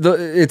 It's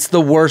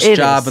the worst It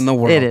job is. in the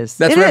world. It is.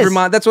 That's It what is.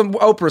 that's what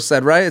Oprah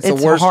said, right? It's It's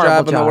the a worst horrible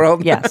job in the job.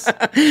 world. Yes.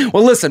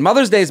 Well, listen,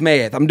 Mother's Day is May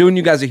 8th. I'm doing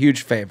you guys a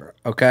huge favor,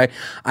 okay?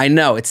 I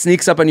know it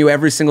sneaks up on you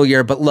every single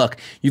year, but look,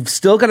 you've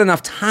still got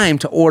enough time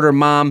to order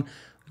Mom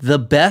the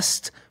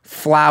best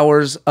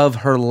flowers of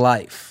her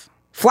life.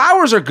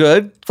 Flowers are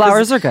good.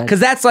 Flowers are good. Because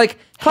that's like,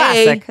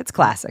 Classic. hey, It's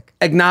classic.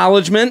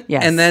 acknowledgement,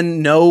 Yes. and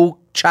then no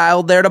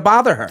child there to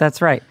bother her.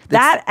 That's right.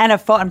 That and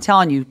I'm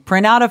telling you,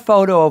 print out a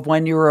photo of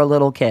when you were a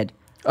little kid.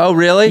 Oh,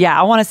 really? Yeah,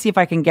 I want to see if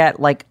I can get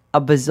like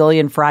a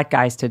bazillion frat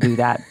guys to do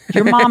that.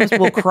 Your moms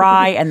will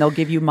cry and they'll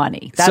give you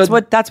money. That's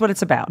what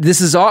it's about.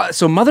 This is all.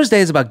 So Mother's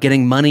Day is about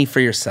getting money for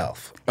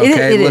yourself.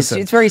 Okay, It is. listen.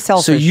 It's very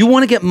selfish. So you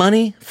want to get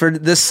money for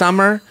this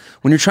summer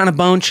when you're trying to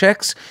bone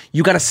chicks?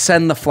 You got to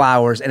send the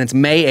flowers, and it's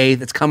May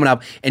 8th. It's coming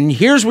up, and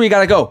here's where you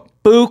got to go: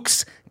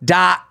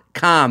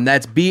 Bouqs.com.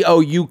 That's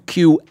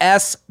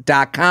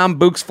BOUQS.com.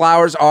 Bouqs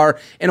flowers are,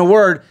 in a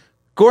word,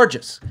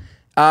 gorgeous.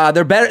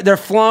 They're better. Their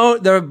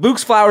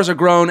Bouqs flowers are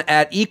grown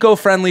at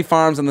eco-friendly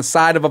farms on the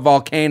side of a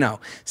volcano.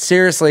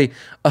 Seriously,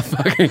 a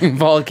fucking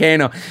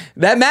volcano.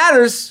 That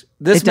matters.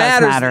 This It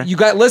does matters. matter. You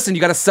got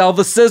to sell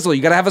the sizzle.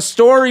 You got to have a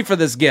story for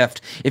this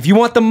gift. If you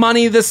want the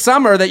money this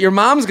summer that your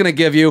mom's going to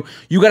give you,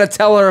 you got to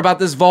tell her about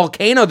this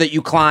volcano that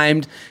you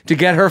climbed to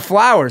get her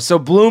flowers. So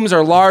blooms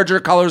are larger,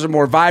 colors are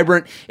more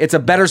vibrant. It's a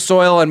better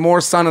soil and more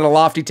sun at a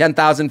lofty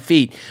 10,000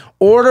 feet.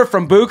 Order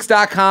from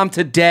Bouqs.com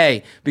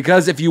today,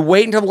 because if you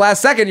wait until the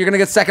last second, you're going to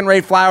get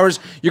second-rate flowers.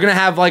 You're going to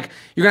have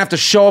to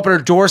show up at her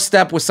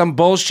doorstep with some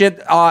bullshit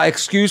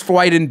excuse for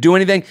why you didn't do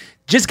anything.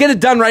 Just get it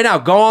done right now.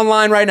 Go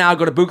online right now.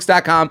 Go to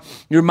Bouqs.com.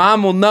 Your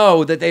mom will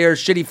know that they are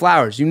shitty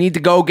flowers. You need to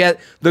go get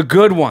the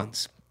good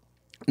ones.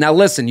 Now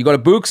listen, you go to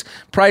Bouqs,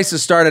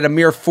 prices start at a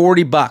mere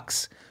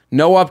 $40.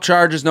 No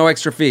upcharges, no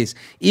extra fees.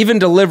 Even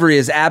delivery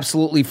is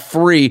absolutely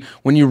free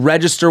when you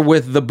register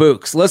with the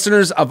Bouqs.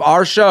 Listeners of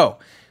our show,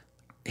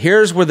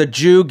 here's where the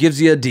Jew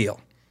gives you a deal.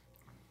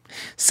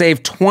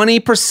 Save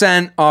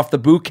 20% off the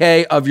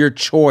bouquet of your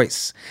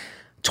choice.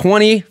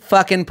 20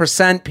 fucking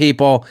percent,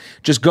 people.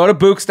 Just go to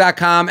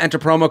Books.com, enter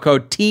promo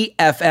code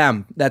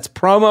TFM. That's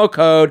promo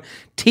code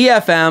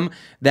TFM.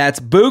 That's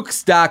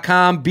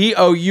Books.com,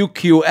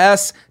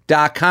 Bouqs.com,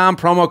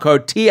 promo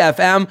code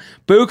TFM.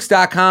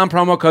 Books.com,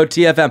 promo code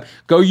TFM.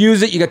 Go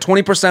use it. You get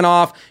 20%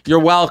 off. You're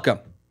welcome.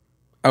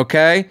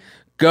 Okay?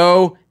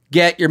 Go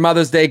get your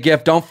Mother's Day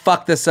gift. Don't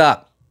fuck this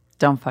up.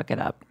 Don't fuck it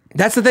up.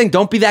 That's the thing.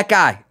 Don't be that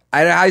guy. I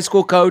had a high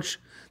school coach.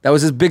 That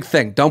was his big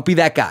thing. Don't be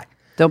that guy.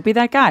 Don't be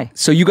that guy.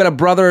 So you got a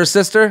brother or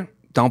sister?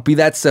 Don't be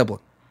that sibling.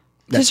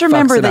 Just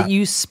remember that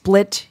you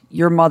split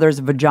your mother's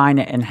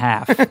vagina in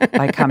half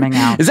by coming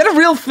out. Is that a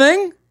real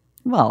thing?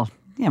 Well,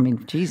 yeah, I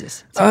mean,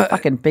 Jesus. It's a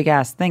fucking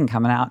big-ass thing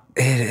coming out.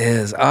 It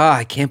is.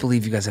 I can't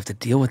believe you guys have to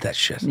deal with that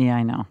shit. Yeah,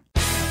 I know.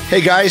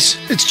 Hey guys,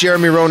 it's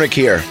Jeremy Roenick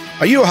here.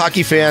 Are you a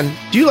hockey fan?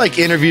 Do you like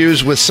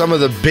interviews with some of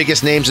the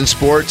biggest names in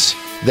sports?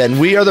 Then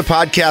we are the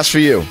podcast for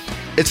you.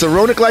 It's the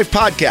Roenick Life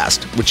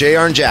Podcast with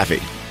JR and Jaffe.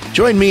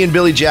 Join me and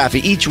Billy Jaffe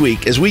each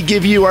week as we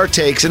give you our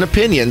takes and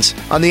opinions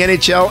on the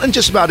NHL and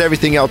just about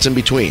everything else in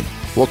between.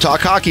 We'll talk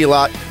hockey a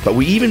lot, but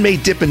we even may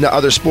dip into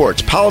other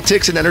sports,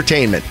 politics, and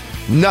entertainment.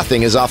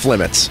 Nothing is off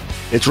limits.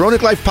 It's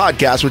Roenick Life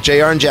Podcast with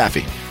JR and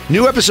Jaffe.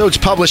 New episodes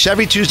published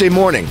every Tuesday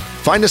morning.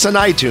 Find us on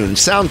iTunes,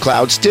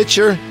 SoundCloud,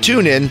 Stitcher,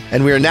 TuneIn,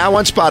 and we are now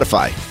on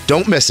Spotify.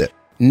 Don't miss it.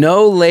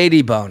 No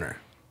lady boner.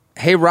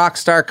 Hey,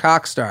 Rockstar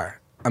Cockstar.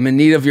 I'm in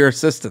need of your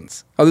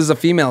assistance. Oh, this is a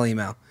female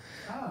email.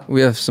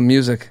 We have some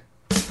music.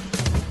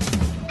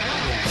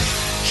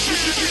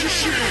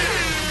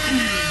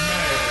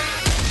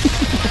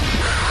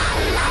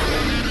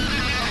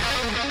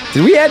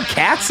 Did we add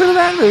cats into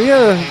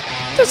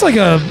that? Just like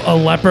a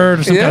leopard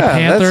or some kind of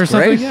panther or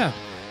something. Great. Yeah.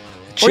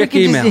 Chick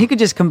email. He could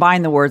just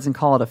combine the words and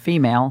call it a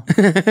female.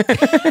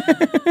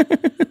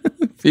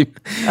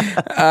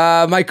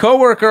 My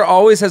coworker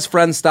always has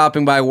friends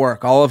stopping by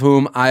work, all of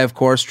whom I, of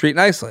course, treat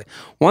nicely.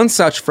 One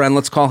such friend,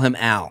 let's call him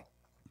Al,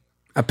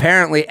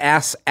 apparently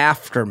asks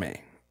after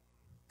me.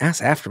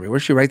 Asked after me? Where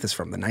did she write this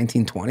from? The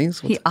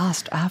 1920s? He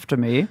asked after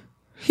me.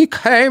 He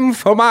came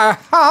for my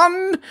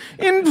hand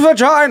in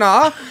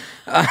vagina.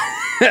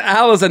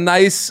 Al is a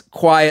nice,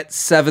 quiet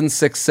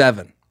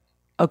 767.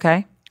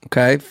 Okay.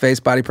 Okay,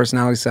 face, body,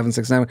 personality,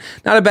 767.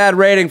 Not a bad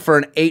rating for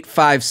an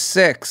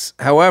 856.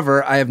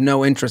 However, I have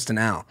no interest in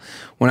Al.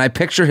 When I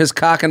picture his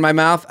cock in my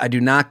mouth, I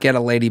do not get a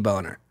lady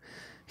boner.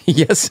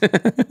 Yes,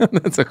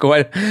 that's a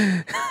quite...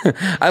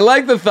 I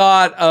like the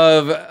thought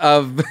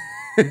of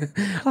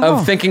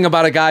thinking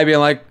about a guy being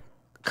like,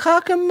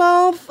 cock and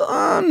mouth?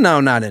 No,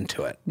 not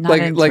into it.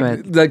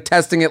 Like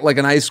testing it like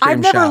an ice cream I've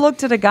never shop.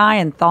 looked at a guy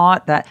and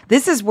thought that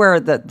this is where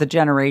the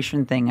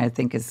generation thing I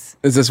think is.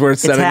 Is this where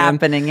it's setting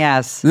happening?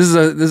 Yes. This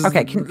is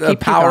okay, a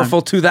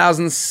powerful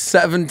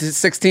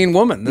 2016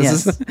 woman.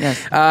 Yes.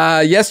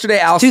 Yesterday,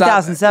 Al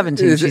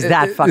 2017. She's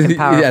that fucking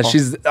powerful. Yeah,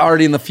 she's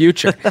already in the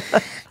future.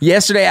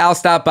 Yesterday, Al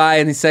stopped by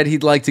and he said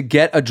he'd like to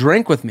get a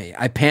drink with me.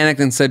 I panicked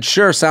and said,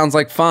 "Sure, sounds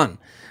like fun."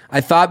 I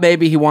thought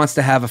maybe he wants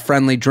to have a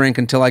friendly drink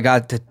until I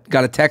got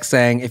a text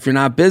saying, "If you're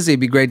not busy, it'd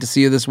be great to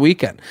see you this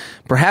weekend."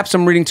 Perhaps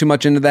I'm reading too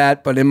much into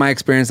that, but in my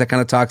experience, that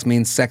kind of talks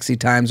means sexy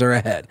times are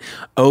ahead.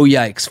 Oh,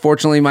 yikes.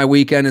 Fortunately, my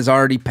weekend is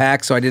already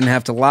packed, so I didn't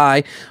have to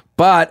lie,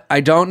 but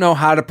I don't know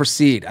how to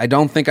proceed. I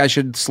don't think I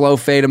should slow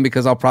fade him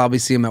because I'll probably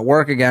see him at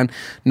work again.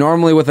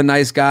 Normally, with a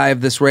nice guy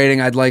of this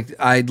rating,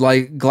 I'd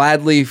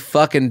gladly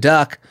fucking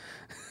duck.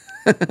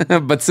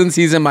 But since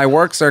he's in my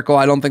work circle,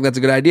 I don't think that's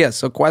a good idea.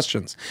 So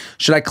questions.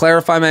 Should I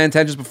clarify my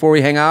intentions before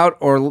we hang out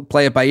or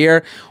play it by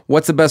ear?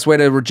 What's the best way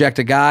to reject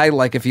a guy?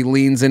 Like if he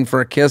leans in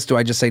for a kiss, do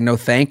I just say no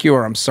thank you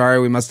or I'm sorry,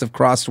 we must have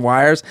crossed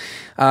wires?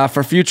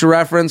 For future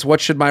reference,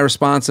 what should my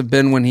response have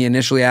been when he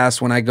initially asked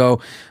when I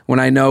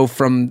know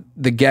from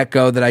the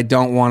get-go that I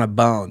don't want a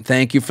bone?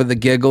 Thank you for the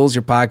giggles.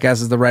 Your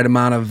podcast is the right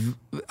amount of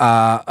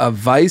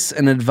vice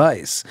and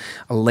advice.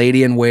 A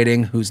lady in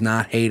waiting who's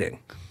not hating.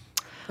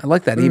 I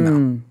like that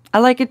email. I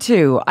like it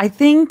too. I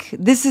think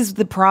this is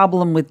the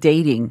problem with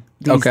dating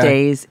these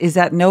days is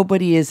that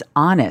nobody is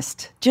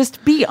honest.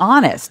 Just be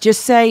honest.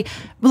 Just say,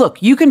 look,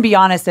 you can be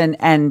honest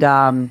and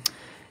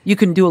you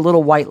can do a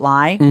little white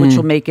lie, which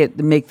will make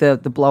the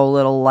blow a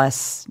little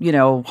less,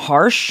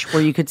 harsh,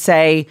 where you could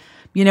say,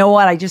 you know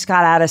what, I just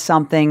got out of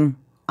something.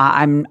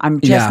 I'm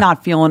just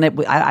not feeling it.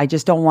 I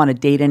just don't want to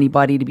date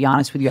anybody, to be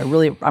honest with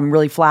you. I'm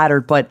really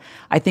flattered, but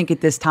I think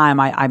at this time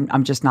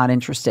I'm just not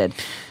interested.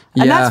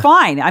 And that's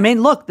fine. I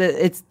mean, look,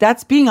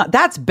 that's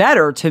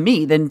better to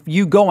me than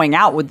you going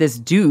out with this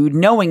dude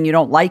knowing you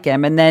don't like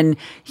him, and then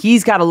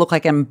he's got to look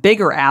like a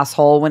bigger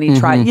asshole when he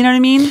tried. You know what I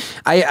mean?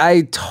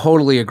 I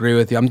totally agree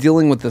with you. I'm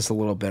dealing with this a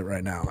little bit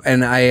right now,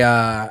 and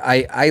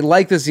I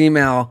like this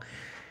email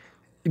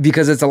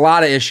because it's a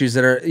lot of issues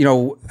that are,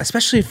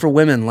 especially for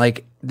women,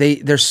 like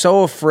they're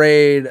so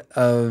afraid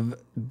of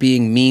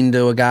being mean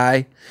to a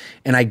guy,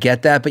 and I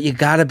get that, but you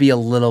got to be a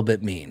little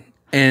bit mean.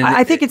 And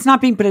I think it's not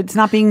being mean. It's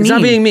not being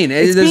mean.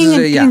 It's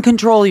being in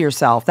control of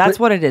yourself. That's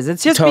what it is.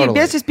 It's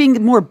just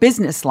being more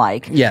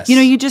businesslike. Yes.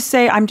 You just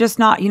say, I'm just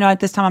not, at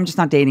this time, I'm just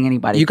not dating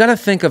anybody. You got to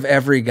think of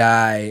every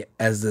guy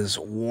as this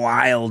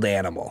wild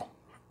animal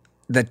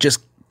that just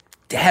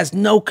has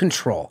no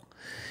control.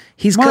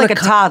 He's more gonna like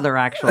a toddler,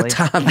 actually. A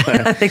toddler.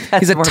 I think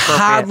that's He's a more appropriate.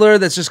 toddler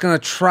that's just going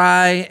to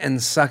try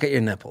and suck at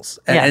your nipples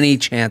at Yes. any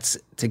chance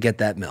to get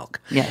that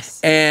milk. Yes.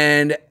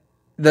 And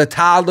the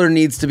toddler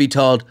needs to be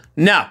told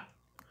no.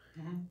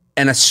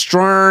 And a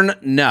stern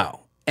no.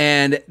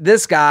 And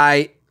this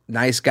guy,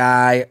 nice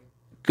guy,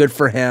 good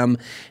for him.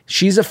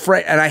 She's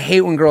afraid, and I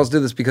hate when girls do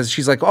this because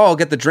she's like, "Oh, I'll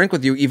get the drink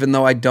with you," even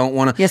though I don't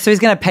want to. Yeah, so he's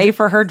going to pay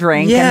for her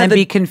drink and then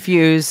be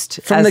confused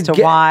as to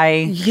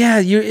why. Yeah,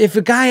 if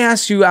a guy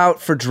asks you out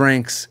for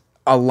drinks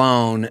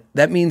alone,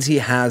 that means he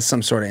has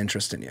some sort of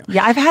interest in you.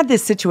 Yeah, I've had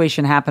this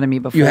situation happen to me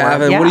before. You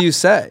have? And what do you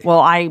say? Well,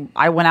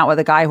 I went out with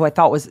a guy who I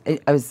thought was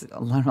a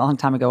long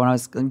time ago when I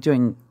was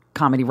doing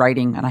comedy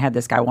writing, and I had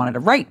this guy wanted to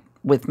write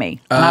with me.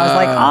 And I was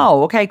like,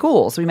 oh, okay,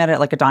 cool. So we met at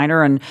like a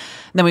diner, and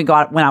then we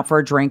went out for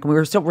a drink, and we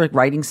were still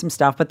writing some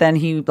stuff, but then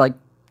he like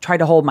tried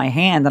to hold my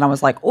hand, and I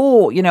was like,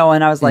 oh,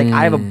 and I was like,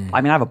 I have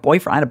a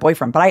boyfriend. I had a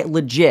boyfriend, but I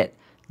legit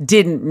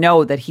didn't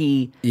know that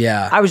he.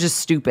 Yeah, I was just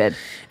stupid.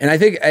 And I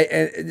think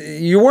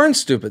you weren't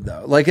stupid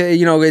though. Like it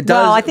does.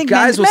 Well, I think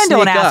guys men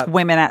don't ask up.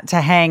 women to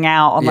hang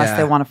out unless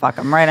they want to fuck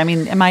them, right? I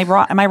mean, am I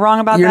wrong? Am I wrong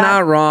about You're that?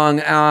 not wrong.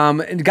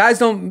 Guys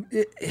don't.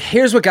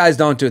 Here's what guys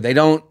don't do. They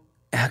don't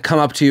come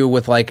up to you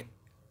with like,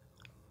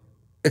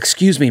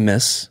 "Excuse me,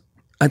 miss.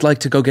 I'd like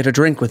to go get a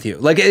drink with you."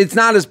 Like, it's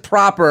not as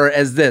proper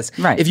as this.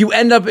 Right. If you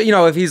end up,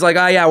 if he's like,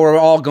 "Oh yeah, we're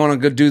all going to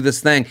go do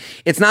this thing,"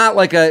 it's not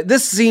like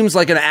this seems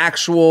like an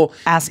actual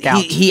ask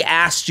out. He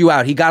asked you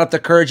out. He got up the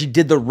courage. He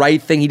did the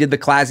right thing. He did the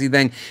classy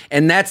thing.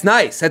 And that's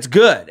nice. That's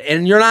good.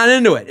 And you're not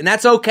into it. And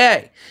that's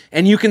okay.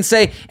 And you can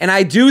say, and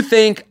I do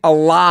think a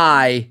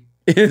lie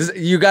is,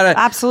 you got to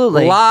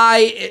absolutely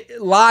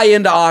lie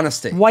into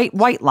honesty. White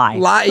lie.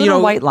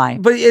 White lie.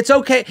 But it's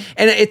okay.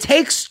 And it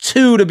takes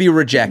two to be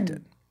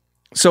rejected.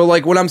 So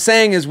like what I'm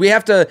saying is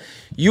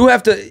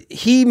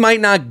he might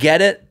not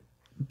get it,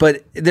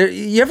 but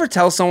you ever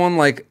tell someone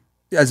like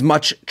as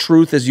much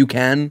truth as you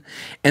can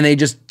and they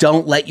just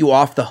don't let you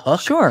off the hook?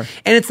 Sure.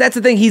 And that's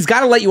the thing, he's got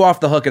to let you off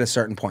the hook at a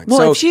certain point. Well,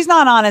 so if she's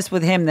not honest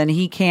with him, then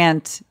he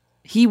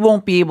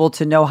won't be able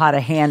to know how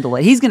to handle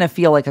it. He's going to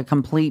feel like a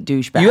complete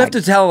douchebag. you have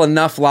to tell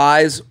enough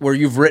lies where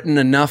you've written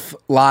enough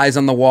lies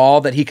on the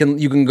wall that you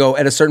can go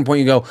at a certain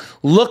point, you go,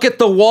 "Look at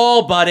the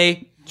wall,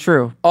 buddy.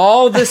 True.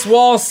 All this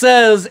wall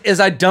says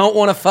is I don't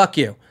want to fuck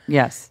you."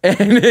 Yes. And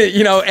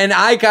and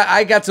I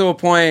got to a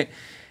point,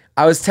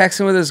 I was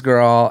texting with this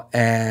girl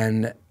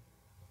and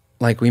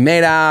like we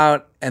made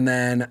out, and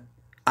then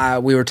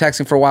we were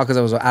texting for a while because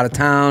I was out of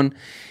town,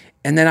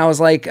 and then I was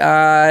like,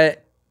 and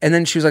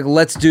then she was like,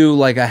 "Let's do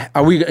like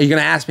are you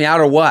gonna ask me out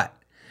or what?"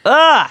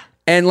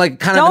 And like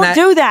kind of don't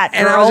do that,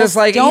 and I was just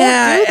like, don't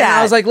yeah. do that. And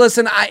I was like,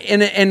 listen,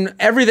 and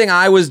everything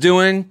I was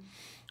doing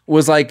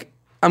was like,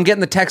 I'm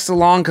getting the text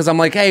along because I'm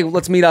like, hey,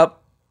 let's meet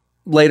up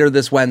later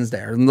this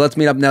Wednesday, or let's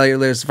meet up later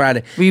this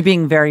Friday. Were you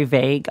being very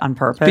vague on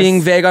purpose?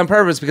 Being vague on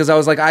purpose because I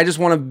was like, I just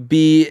want to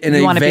be in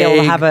you a want to vague... be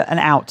able to have an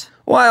out.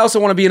 Well, I also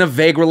want to be in a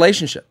vague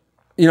relationship.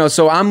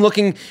 So I'm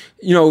looking,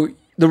 the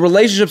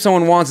relationship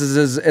someone wants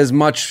is as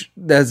much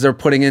as they're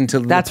putting into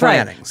the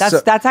planning.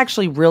 Right. That's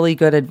actually really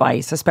good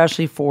advice,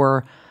 especially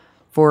for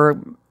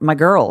my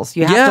girls.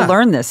 You have to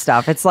learn this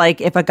stuff. It's like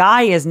if a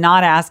guy is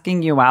not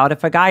asking you out,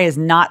 if a guy is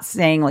not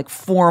saying like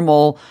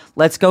formal,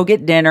 let's go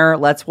get dinner,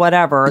 let's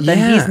whatever,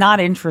 then he's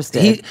not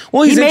interested.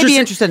 He may be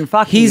interested in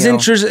fucking he's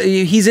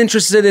you. He's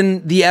interested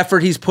in the effort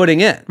he's putting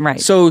in.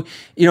 Right. So,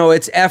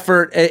 it's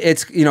effort,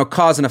 it's,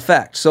 cause and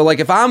effect. So like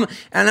if I'm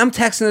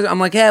texting, I'm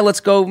like, hey, let's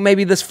go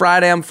maybe this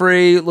Friday, I'm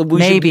free. You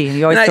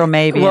always throw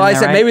maybe Well, in I there,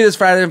 said right? maybe this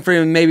Friday I'm free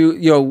and maybe,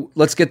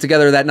 let's get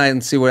together that night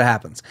and see what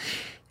happens.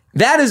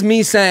 That is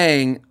me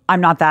saying,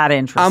 I'm not that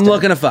interested. I'm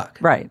looking to fuck.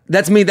 Right.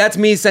 That's me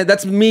saying,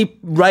 that's me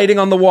writing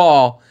on the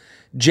wall,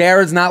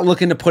 Jared's not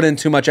looking to put in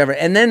too much effort.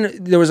 And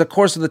then there was a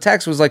course of the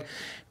text was like,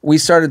 we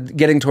started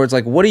getting towards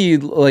like, what are you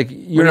like?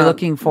 You're not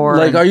looking for?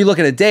 Like, are you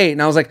looking at a date?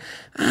 And I was like,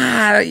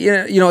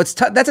 it's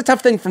that's a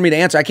tough thing for me to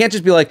answer. I can't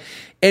just be like,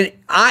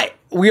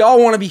 we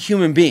all want to be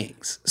human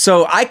beings.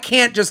 So I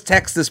can't just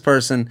text this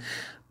person.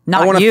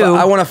 Not I want you.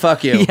 I want to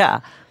fuck you. Yeah.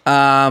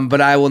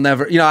 But I will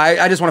never,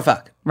 I just want to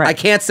fuck. Right. I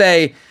can't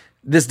say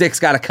this dick's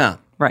got to come.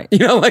 Right.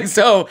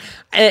 So,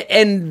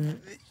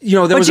 and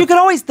But you can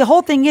always, the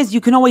whole thing is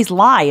you can always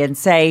lie and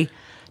say,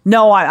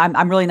 no,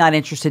 I'm really not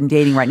interested in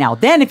dating right now.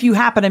 Then if you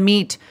happen to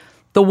meet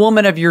the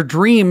woman of your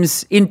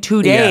dreams in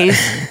 2 days,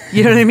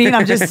 you know what I mean?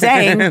 I'm just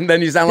saying. And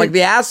then you sound like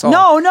the asshole.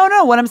 No.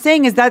 What I'm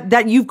saying is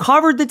that you've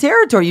covered the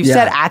territory. You've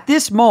said at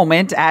this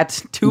moment at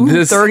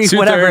 2:30,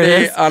 whatever it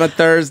is. On a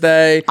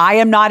Thursday. I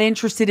am not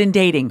interested in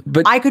dating.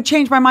 But I could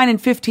change my mind in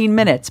 15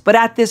 minutes. But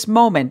at this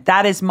moment,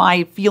 that is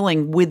my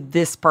feeling with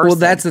this person. Well,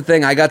 that's the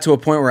thing. I got to a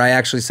point where I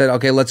actually said,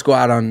 okay, let's go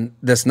out on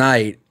this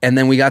night. And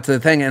then we got to the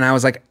thing, and I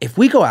was like, if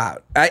we go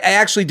out, I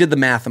actually did the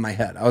math in my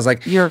head. I was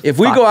like, if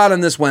we go out on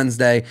this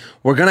Wednesday,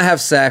 we're going to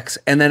have sex,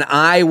 and then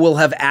I will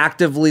have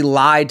actively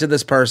lied to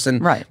this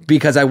person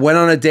because I went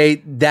on a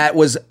date that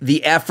was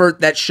the effort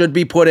that should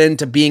be put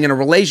into being in a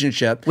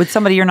relationship. With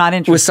somebody you're not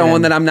interested in. With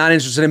someone that I'm not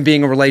interested in being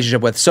in a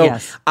relationship with. So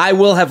I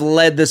will have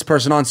led this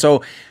person on.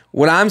 So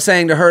What I'm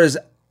saying to her is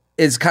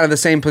kind of the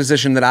same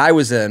position that I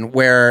was in,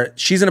 where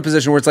she's in a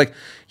position where it's like,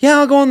 yeah,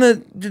 I'll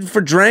go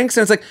for drinks.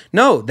 And it's like,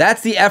 no,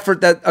 that's the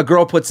effort that a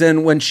girl puts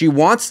in when she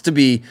wants to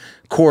be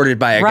courted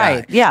by a guy.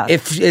 Right, yeah.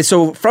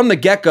 So from the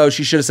get-go,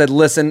 she should have said,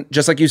 listen,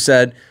 just like you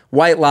said,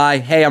 white lie,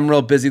 hey, I'm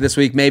real busy this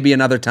week, maybe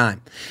another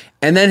time.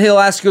 And then he'll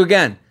ask you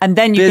again. And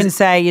then you can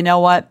say, you know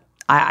what?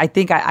 I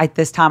think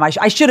this time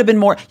I should have been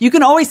more. You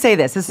can always say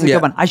this. This is a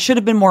good one. I should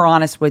have been more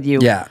honest with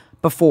you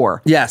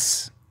before.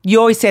 Yes. You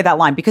always say that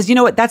line because you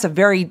know what? That's a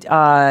very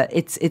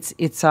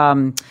it's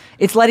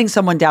letting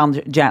someone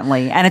down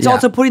gently, and it's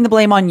also putting the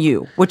blame on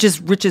you, which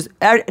is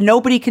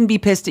nobody can be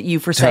pissed at you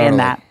for saying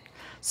that.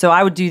 So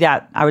I would do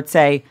that. I would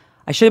say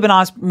I should have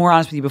been more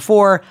honest with you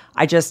before.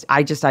 I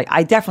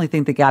definitely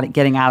think the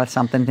getting out of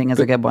something thing is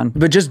a good one.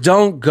 But just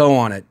don't go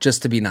on it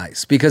just to be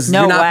nice because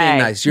you're not being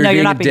nice. You're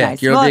being a dick.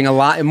 Nice. You're being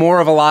more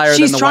of a liar than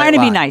the white lie. She's trying to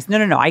be nice.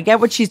 No. I get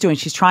what she's doing.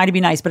 She's trying to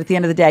be nice, but at the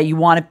end of the day,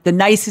 the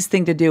nicest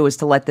thing to do is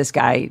to let this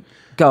guy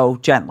go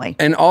gently.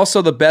 And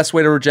also the best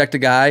way to reject a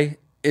guy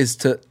is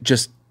to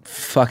just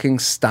fucking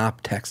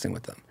stop texting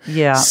with them.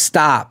 Yeah.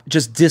 Stop.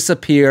 Just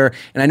disappear.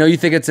 And I know you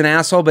think it's an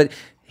asshole, but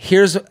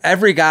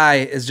every guy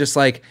is just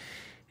like,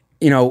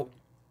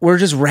 we're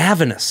just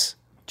ravenous.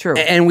 True.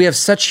 And we have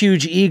such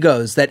huge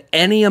egos that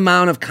any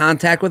amount of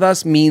contact with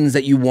us means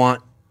that you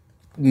want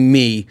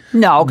me.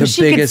 No, because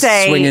she biggest could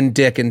say, swinging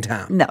dick in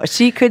town. No,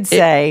 she could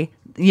say,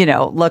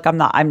 look, I'm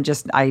not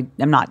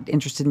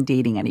interested in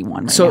dating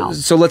anyone right now.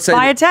 So let's say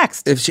via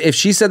text. If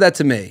she said that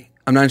to me,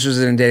 I'm not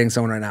interested in dating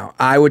someone right now,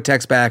 I would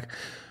text back,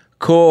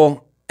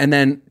 cool. And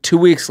then 2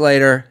 weeks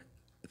later,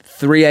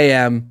 3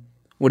 a.m.,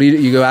 what do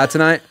you go out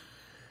tonight?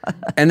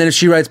 And then if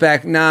she writes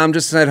back, nah, I'm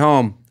just at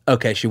home.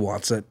 Okay, she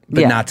wants it,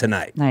 but not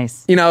tonight.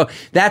 Nice.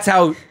 That's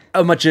how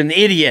much an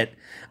idiot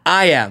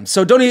I am.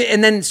 So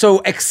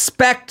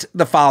expect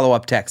the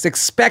follow-up text.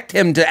 Expect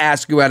him to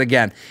ask you out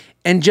again.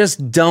 And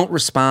just don't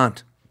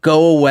respond.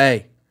 Go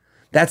away.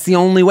 That's the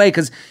only way,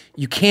 because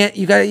you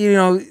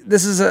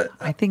this is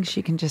I think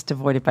she can just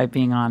avoid it by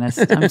being honest.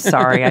 I'm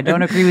sorry. I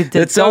don't agree with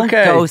it's don't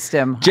okay. Ghost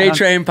him.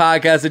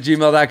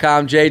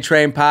 JTrainPodcast@gmail.com.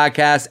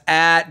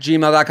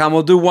 JTrainPodcast@gmail.com.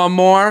 We'll do one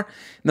more, and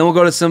then we'll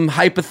go to some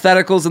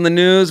hypotheticals in the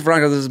news.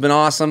 Veronica, this has been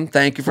awesome.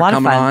 Thank you for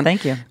coming on.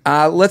 Thank you.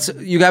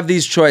 You have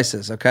these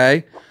choices,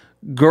 okay?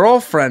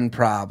 Girlfriend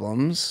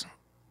problems.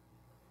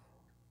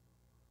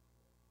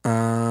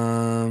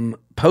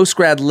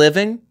 Post-grad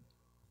living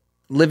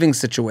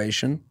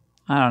situation.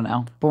 I don't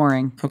know.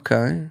 Boring.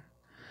 Okay.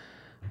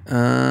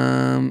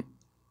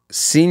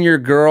 Senior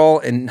girl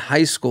in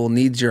high school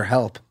needs your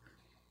help.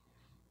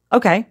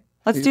 Okay.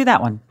 Let's do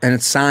that one. And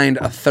it's signed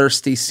a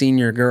thirsty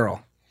senior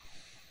girl.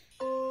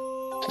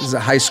 This is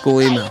a high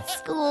school email. High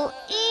school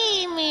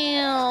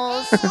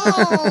emails.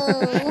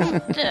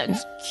 Oh,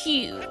 that's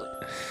cute.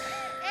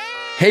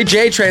 Hey,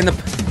 J-Train, a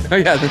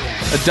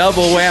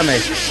double whammy.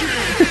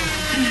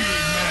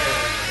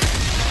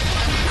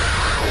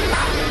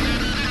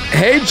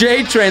 Hey,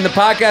 J-Train, the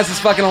podcast is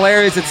fucking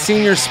hilarious. It's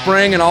senior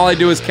spring, and all I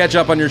do is catch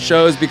up on your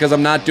shows because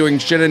I'm not doing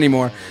shit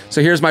anymore.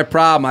 So here's my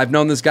problem. I've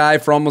known this guy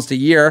for almost a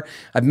year.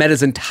 I've met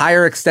his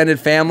entire extended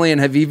family and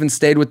have even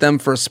stayed with them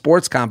for a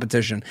sports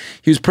competition.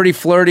 He was pretty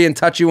flirty and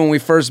touchy when we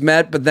first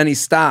met, but then he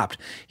stopped.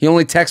 He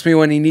only texts me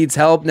when he needs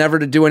help, never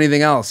to do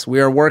anything else.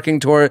 We are working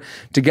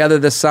together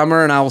this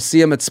summer, and I will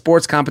see him at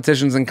sports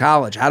competitions in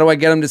college. How do I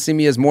get him to see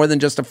me as more than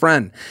just a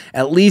friend?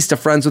 At least a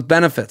friends with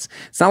benefits.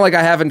 It's not like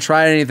I haven't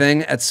tried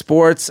anything. At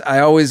sports, I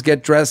always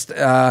get dressed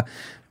and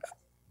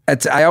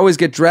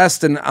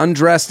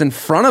undressed in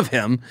front of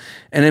him,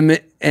 and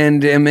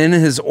am in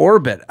his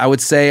orbit. I would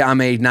say I'm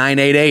a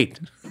 988.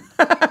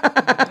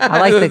 I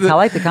like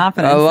the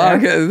confidence. I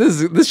like it.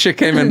 This shit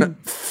came in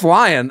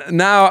flying.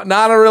 Now,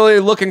 not really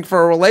looking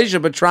for a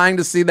relationship, but trying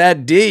to see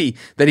that D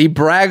that he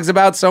brags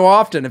about so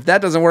often. If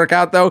that doesn't work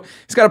out, though,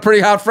 he's got a pretty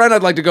hot friend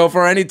I'd like to go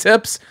for. Any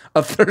tips?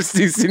 A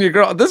thirsty senior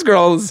girl. This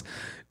girl is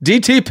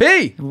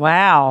DTP.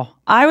 Wow.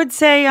 I would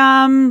say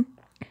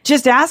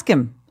just ask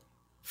him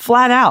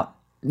flat out.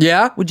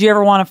 Yeah? Would you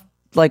ever want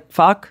to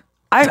fuck?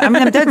 I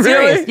mean, I'm dead Really?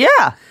 serious.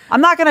 Yeah.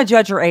 I'm not going to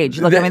judge her age.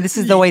 Look, I mean, this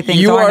is the way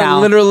things you are now. You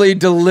are literally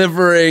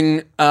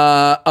delivering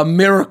a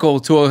miracle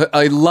to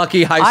a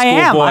lucky high school I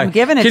am. boy. I'm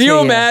giving it Can to you.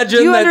 you imagine?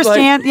 Do you that,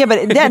 understand? Yeah,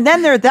 but then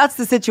that's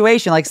the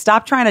situation. Like,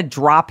 stop trying to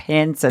drop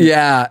hints and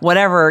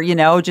whatever,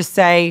 just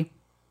say,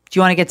 do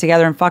you want to get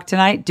together and fuck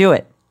tonight? Do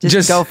it.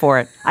 Just go for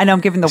it. I know I'm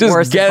giving the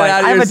worst advice.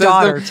 I have a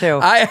daughter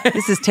too.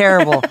 This is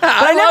terrible. But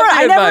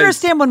I never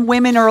understand when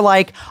women are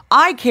like,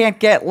 I can't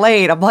get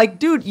laid. I'm like,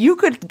 dude, you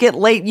could get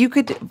laid. You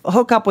could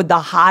hook up with the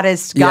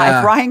hottest guy.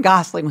 Yeah. If Ryan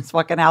Gosling was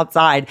fucking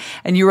outside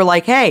and you were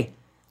like, hey,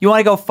 you want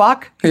to go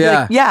fuck? He'd be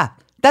like, yeah.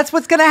 That's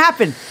what's going to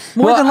happen.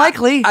 More than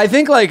likely. I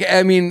think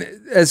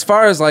as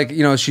far as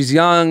she's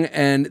young,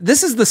 and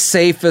this is the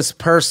safest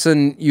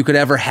person you could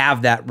ever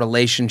have that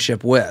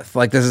relationship with.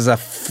 Like, this is a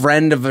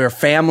friend of her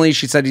family.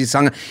 She said he's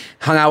hung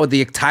out with the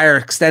entire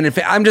extended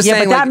family. I'm just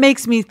saying. But that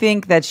makes me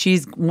think that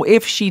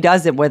if she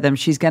does it with him,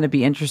 she's going to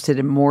be interested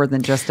in more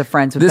than just a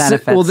friends with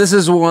benefits. This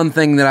is one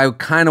thing that I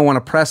kind of want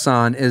to press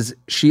on is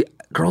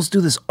Girls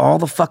do this all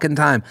the fucking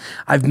time.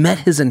 I've met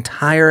his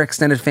entire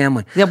extended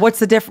family. Yeah, what's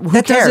the difference?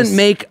 That doesn't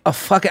make a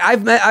fucking...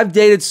 I've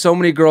dated so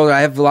many girls.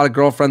 I have a lot of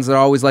girlfriends that are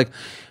always like,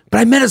 but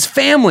I met his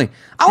family.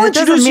 I'll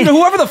introduce you to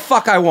whoever the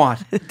fuck I want.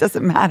 It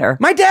doesn't matter.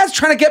 My dad's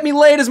trying to get me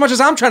laid as much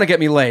as I'm trying to get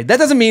me laid. That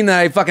doesn't mean that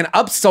I fucking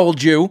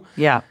upsold you.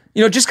 Yeah.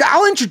 You know,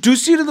 I'll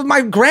introduce you to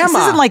my grandma.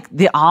 This isn't like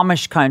the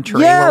Amish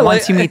country where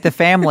once you meet the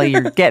family,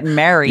 you're getting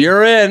married.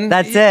 You're in.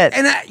 That's it.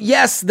 And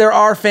yes, there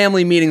are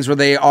family meetings where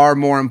they are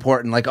more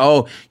important. Like,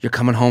 oh, you're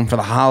coming home for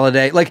the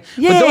holiday. Like,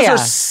 but those are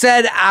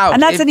said out.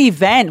 And that's an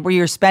event where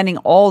you're spending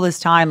all this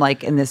time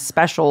like in this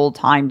special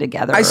time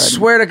together. I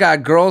swear to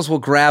God, girls will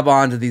grab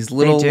onto these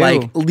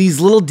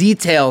little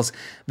details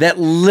that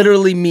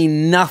literally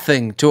mean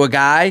nothing to a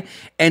guy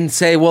and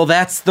say, well,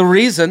 that's the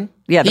reason.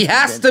 Yeah, he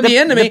has to be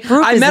into me.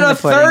 I met a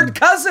third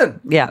cousin.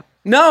 Yeah.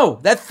 No,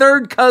 that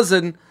third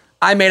cousin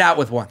I made out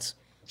with once.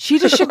 She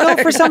just should go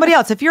for somebody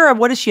else. If you're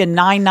what is she, a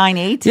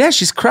 998? Yeah,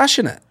 she's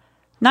crushing it.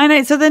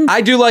 998. So then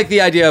I do like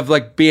the idea of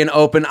like being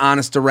open,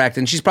 honest, direct.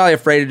 And she's probably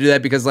afraid to do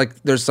that because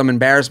like there's some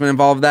embarrassment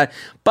involved with that.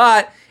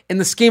 But in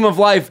the scheme of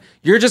life,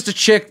 you're just a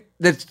chick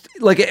that's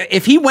like,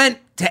 if he went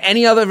to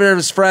any other of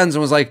his friends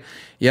and was like,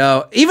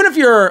 yo, even if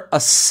you're a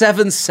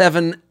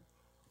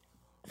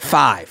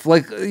 775,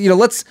 like, you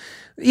know,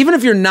 even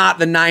if you're not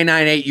the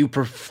 998 you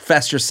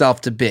profess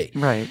yourself to be.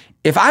 Right.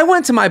 If I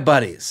went to my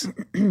buddies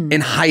in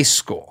high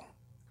school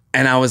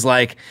and I was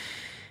like,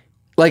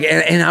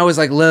 and I was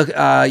like, look,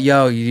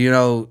 yo, you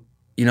know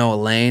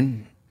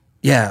Elaine?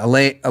 Yeah,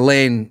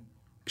 Elaine,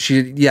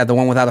 the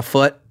one without a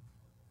foot.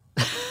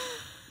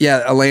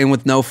 Yeah, Elaine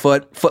with no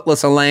foot,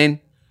 footless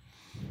Elaine.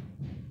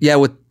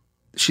 Yeah,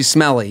 she's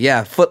smelly.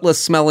 Yeah, footless,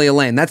 smelly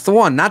Elaine. That's the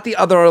one, not the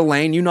other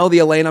Elaine. You know the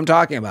Elaine I'm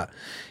talking about.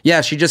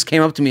 Yeah, she just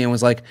came up to me and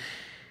was like,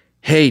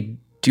 hey,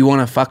 do you want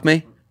to fuck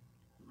me?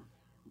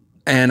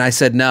 And I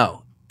said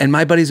no. And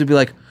my buddies would be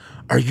like,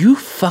 are you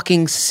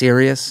fucking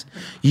serious?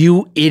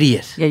 You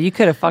idiot. Yeah, you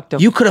could have fucked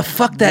You could have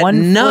fucked that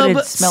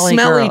nub,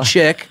 smelly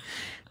chick,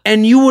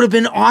 and you would have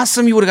been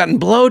awesome. You would have gotten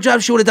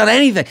blowjobs. She would have done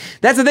anything.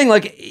 That's the thing.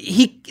 Like,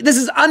 this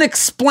is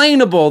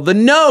unexplainable. The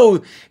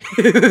no,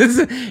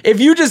 if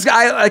you just,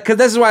 because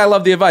this is why I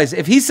love the advice.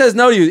 If he says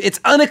no to you, it's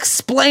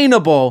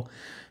unexplainable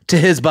to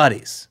his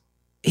buddies.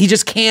 He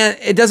just can't.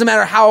 It doesn't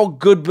matter how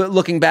good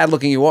looking, bad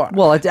looking you are.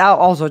 Well, it's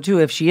also too.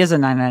 If she is a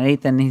 998,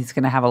 then he's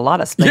going to have a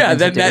lot of spending. Yeah,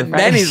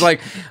 then he's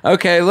like,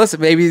 okay,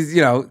 listen, maybe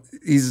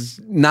he's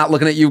not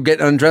looking at you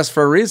getting undressed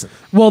for a reason.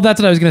 Well,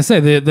 that's what I was going to say.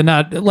 The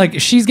not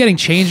like she's getting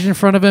changed in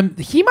front of him.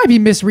 He might be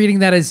misreading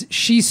that as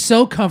she's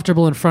so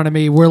comfortable in front of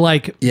me. We're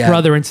like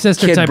brother and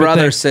sister kid type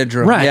brother of thing.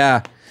 syndrome. Right.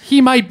 Yeah.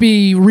 He might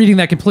be reading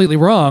that completely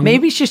wrong.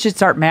 Maybe she should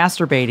start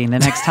masturbating the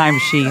next time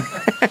she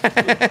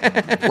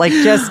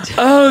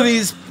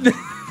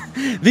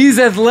These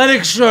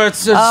athletic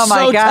shorts are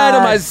so tight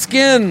on my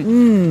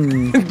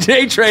skin.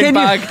 JTrain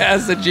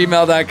Podcast at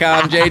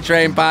gmail.com.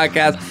 JTrain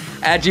Podcast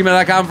at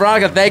gmail.com.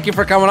 Veronica, thank you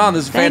for coming on.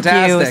 This is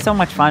fantastic. Thank you. So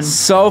much fun.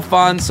 So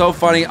fun, so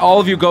funny.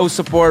 All of you go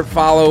support,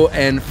 follow,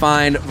 and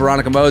find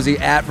Veronica Mosey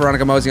at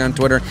Veronica Mosey on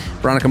Twitter,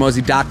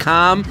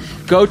 veronicamosey.com.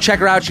 Go check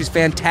her out. She's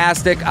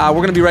fantastic. We're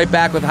going to be right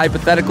back with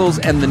hypotheticals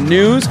and the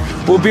news.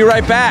 We'll be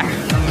right back.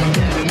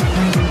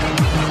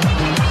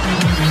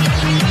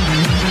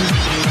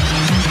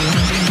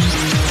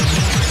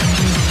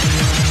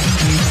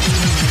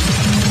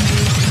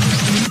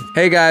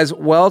 Hey guys,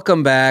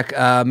 welcome back.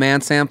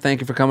 Mansam, thank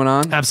you for coming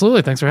on.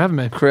 Absolutely, thanks for having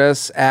me.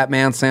 Chris at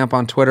Mansam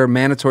on Twitter,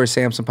 Mandatory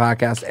Samson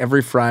podcast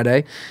every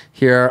Friday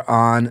here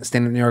on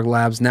Stand Up New York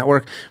Labs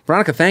Network.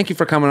 Veronica, thank you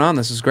for coming on.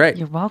 This is great.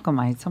 You're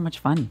welcome. I had so much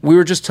fun. We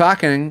were just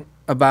talking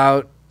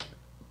about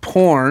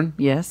porn.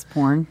 Yes,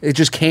 porn. It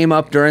just came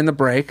up during the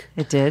break.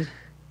 It did.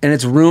 And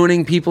it's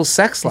ruining people's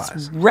sex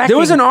lives. There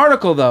was an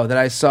article, though, that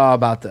I saw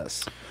about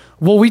this.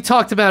 Well, we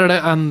talked about it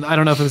on, I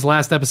don't know if it was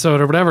last episode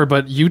or whatever,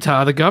 but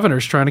Utah, the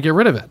governor's trying to get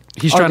rid of it.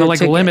 He's trying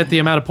to limit the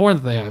amount of porn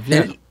that they have.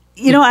 Yeah. And,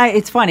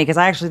 it's funny because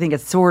I actually think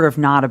it's sort of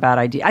not a bad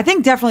idea. I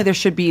think definitely there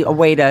should be a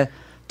way to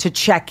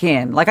check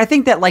in. Like, I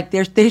think that like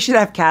they should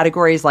have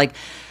categories like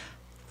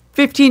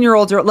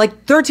 15-year-olds or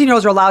like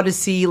 13-year-olds are allowed to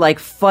see like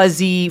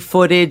fuzzy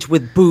footage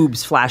with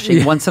boobs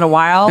flashing once in a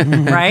while,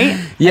 right?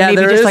 Yeah, and maybe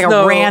there just is like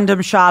a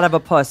random shot of a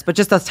puss, but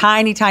just a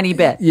tiny, tiny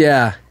bit.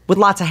 Yeah, with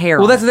lots of hair.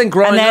 Well, on that's the thing.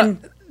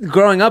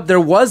 Growing up, there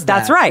was that.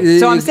 That's right.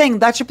 So I'm saying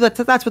that's what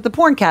the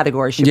porn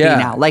category should be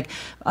now. Like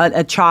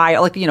a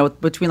child, like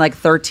between like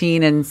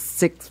 13 and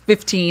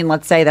 15,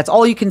 let's say. That's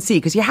all you can see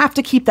because you have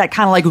to keep that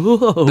kind of like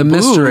the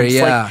mystery.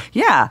 Yeah, like,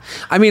 yeah.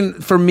 I mean,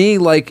 for me,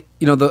 like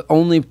the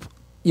only,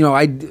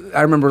 I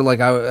remember like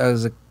I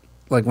was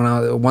like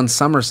when one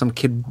summer, some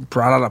kid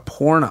brought out a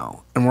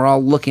porno, and we're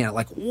all looking at it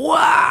like,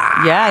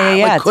 wow,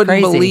 yeah. Like,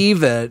 couldn't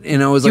believe it.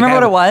 It was. Do you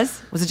remember what it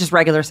was? Was it just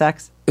regular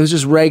sex? It was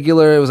just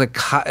regular. It was like,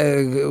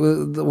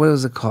 what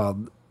was it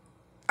called?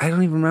 I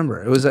don't even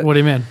remember. It was. What do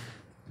you mean?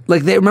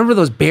 Like, they remember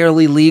those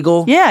barely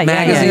legal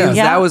magazines?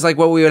 Yeah. That was like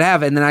what we would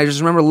have. And then I just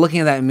remember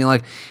looking at that and being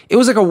like, it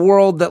was like a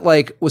world that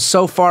like was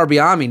so far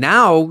beyond me.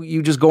 Now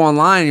you just go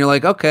online and you're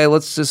like, okay,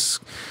 let's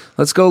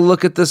let's go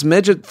look at this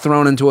midget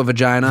thrown into a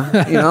vagina.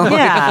 You know?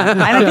 Yeah,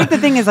 and I think the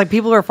thing is, like,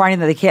 people are finding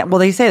that they can't. Well,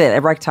 they say that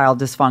erectile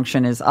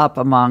dysfunction is up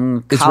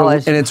among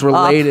college, and it's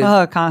related,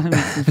 pun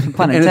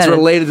and it's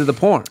related to the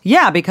porn.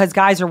 Yeah, because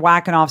guys are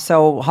whacking off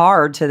so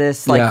hard to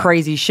this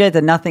crazy shit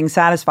that nothing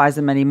satisfies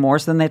them anymore.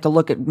 So then they have to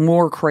look at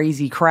more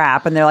crazy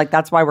crap, and they're like,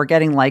 "That's why we're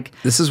getting like."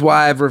 This is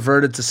why I've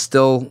reverted to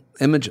still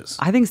images.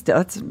 I think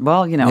that's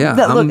look,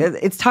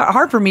 it's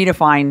hard for me to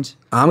find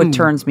what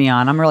turns me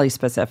on. I'm really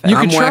specific.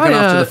 I'm whacking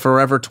off to the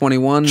Forever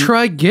 21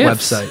 try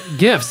GIFs. website.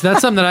 GIFs.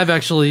 That's something that I've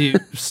actually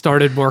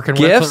started working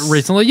with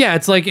recently. Yeah,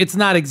 it's like it's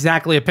not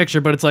exactly a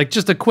picture, but it's like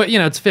just a quick.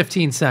 It's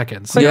 15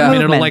 seconds. Yeah, I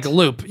mean, it'll like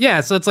loop.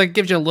 Yeah, so it's like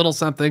gives you a little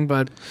something,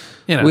 but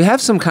we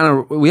have some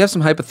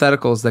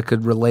hypotheticals that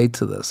could relate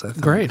to this. I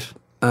think. Great.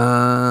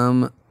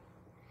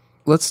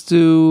 Let's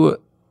do.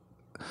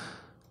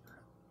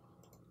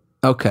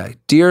 Okay,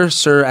 dear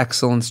Sir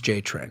Excellence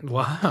J Train.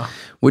 Wow.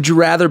 Would you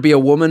rather be a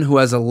woman who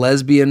as a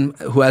lesbian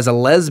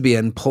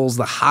pulls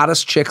the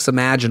hottest chicks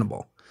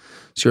imaginable?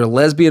 So you're a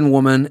lesbian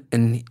woman,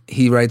 and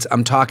he writes,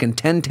 I'm talking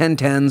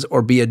 10-10-10s,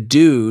 or be a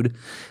dude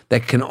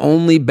that can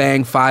only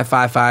bang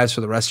 5-5-5s for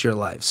the rest of your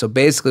life. So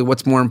basically,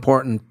 what's more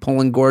important,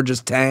 pulling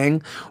gorgeous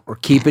tang or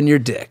keeping your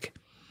dick?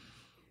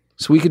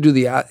 So we could do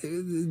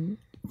the...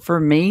 For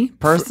me,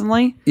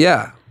 personally?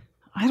 Yeah.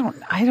 I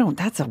don't.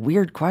 That's a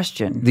weird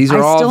question. These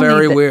are all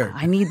very weird.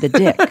 I need the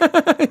dick.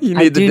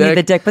 Need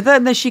the dick, but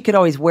then she could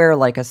always wear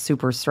like a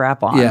super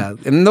strap on. Yeah,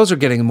 and those are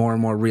getting more and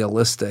more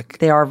realistic.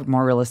 They are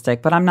more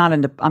realistic, but I'm not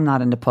into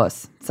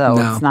puss, so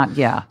it's not.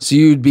 Yeah. So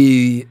you'd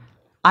be.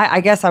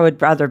 I guess I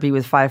would rather be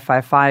with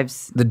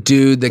 555s. The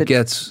dude that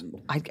gets.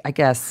 I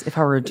guess if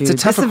I were a dude,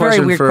 it's a tougher very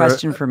weird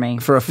question for me.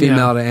 For a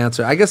female to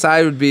answer. I guess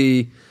I would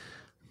be.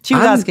 She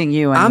was asking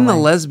you. Anyway. I'm the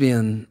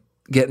lesbian.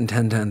 Getting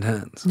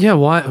 10-10-10s. Yeah,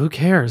 why? Who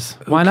cares?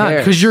 Why not?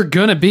 Because you're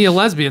gonna be a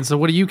lesbian, so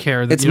what do you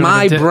care? It's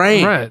my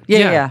brain. Right.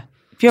 Yeah.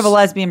 If you have a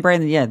lesbian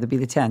brain, then it'd be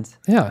the 10s.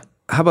 Yeah.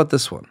 How about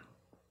this one?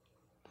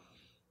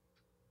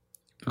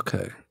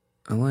 Okay.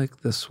 I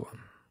like this one.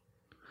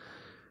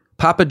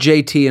 Papa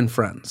JT and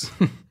friends.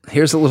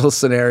 Here's a little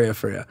scenario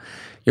for you.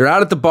 You're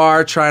out at the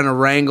bar trying to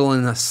wrangle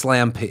in a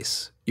slam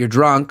piece. You're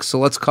drunk, so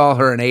let's call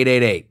her an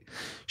 888.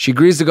 She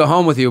agrees to go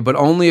home with you, but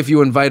only if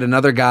you invite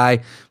another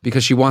guy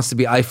because she wants to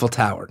be Eiffel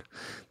Towered.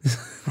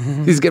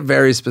 These get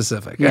very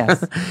specific.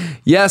 Yes.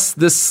 Yes,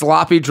 this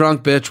sloppy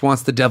drunk bitch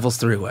wants the devil's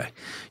three-way.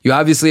 You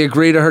obviously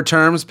agree to her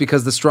terms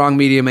because the strong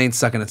medium ain't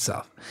sucking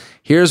itself.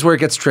 Here's where it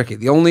gets tricky.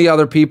 The only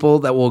other people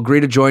that will agree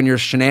to join your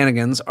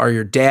shenanigans are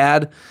your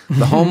dad,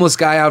 the homeless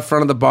guy out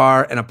front of the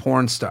bar, and a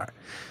porn star.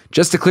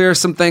 Just to clear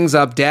some things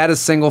up, dad is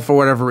single for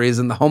whatever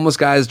reason. The homeless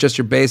guy is just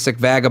your basic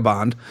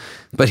vagabond,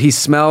 but he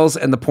smells,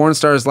 and the porn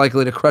star is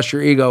likely to crush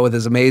your ego with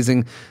his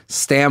amazing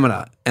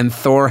stamina and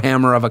Thor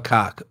hammer of a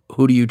cock.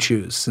 Who do you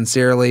choose?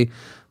 Sincerely,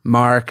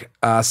 Mark.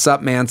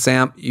 Sup, man,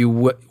 Sam,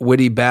 you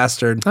witty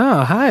bastard.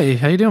 Oh, hi.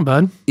 How you doing,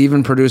 bud?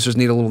 Even producers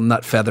need a little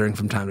nut feathering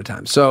from time to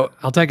time. So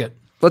I'll take it.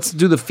 Let's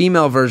do the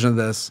female version of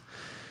this.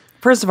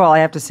 First of all, I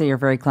have to say you're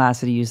very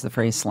classy to use the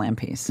phrase slam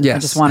piece. Yes. I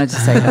just wanted to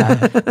say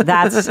that.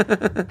 That's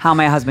how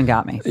my husband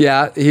got me.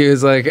 Yeah, he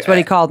was like... That's what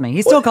he called me.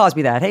 He still calls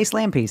me that. Hey,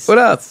 slam piece. What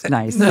else?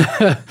 Nice.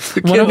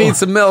 The kid needs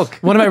some milk.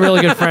 One of my really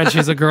good friends,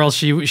 she's a girl,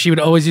 she would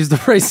always use the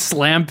phrase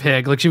slam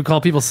pig. Like she would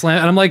call people slam...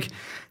 And I'm like,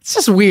 it's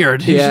just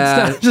weird. You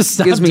should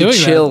stop gives me doing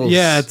chills. That.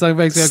 Yeah, it's like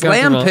makes me Slam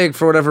uncomfortable. pig,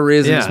 for whatever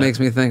reason, just makes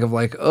me think of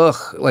like, ugh,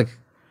 like...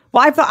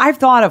 Well, I've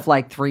thought of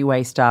like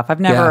three-way stuff. I've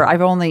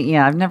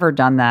never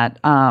done that.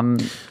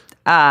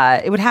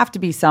 It would have to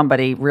be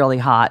somebody really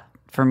hot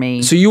for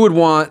me. So you would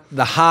want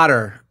the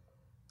hotter,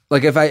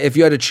 like if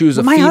you had to choose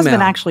a my female.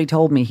 husband actually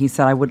told me, he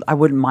said I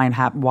wouldn't mind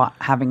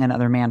having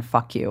another man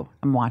fuck you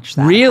and watch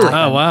that. Really? happen.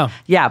 Oh wow.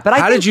 Yeah, but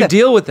how did you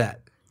deal with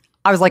that?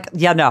 I was like,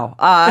 yeah, no.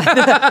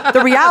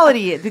 The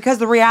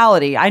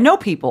reality, I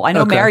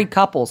know married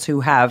couples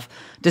who have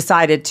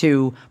decided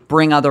to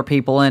bring other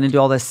people in and do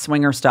all this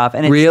swinger stuff.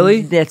 And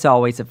it's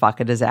always a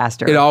fucking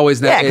disaster. It always,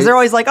 because they're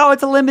always like, oh,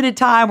 it's a limited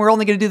time. We're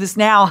only going to do this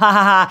now. Ha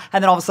ha ha.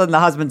 And then all of a sudden the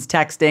husband's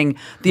texting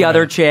the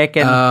other chick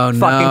and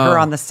fucking her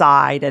on the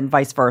side and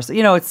vice versa.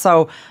 It's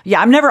so,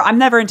 yeah, I'm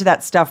never into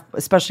that stuff,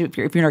 especially if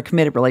you're in a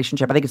committed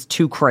relationship. I think it's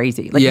too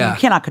crazy. Like you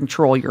cannot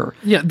control your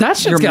that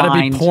shit's got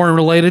to be porn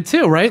related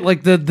too, right?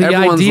 Like the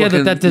idea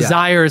that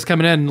desire is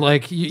coming in,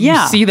 like you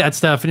see that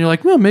stuff and you're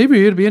like, well, maybe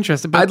it'd be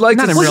interesting, but I'd like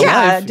not to in real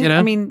life.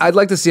 I mean, I'd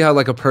like to see how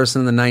like a person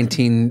in the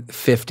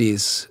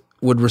 1950s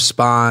would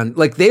respond.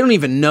 Like they don't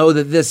even know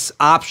that this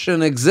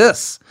option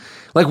exists.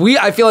 Like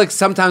I feel like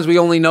sometimes we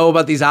only know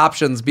about these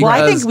options because...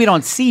 Well, I think we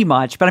don't see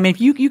much, but I mean,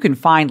 if you can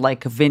find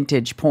like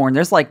vintage porn,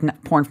 there's like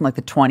porn from like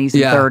the 20s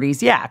and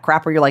 30s. Yeah,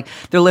 crap where you're like,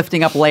 they're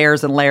lifting up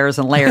layers and layers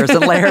and layers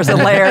and layers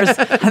and layers,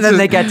 and then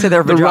they get to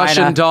their the vagina.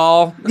 Russian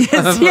doll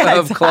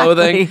of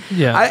clothing.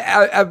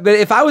 Yeah. But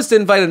if I was to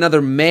invite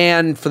another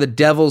man for the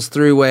devil's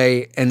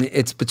three-way and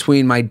it's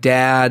between my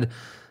dad,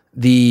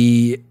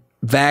 the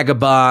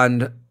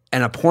vagabond,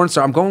 and a porn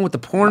star, I'm going with the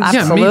porn star.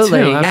 Yeah, me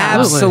too.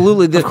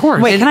 Absolutely. Of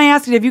course. Wait, can I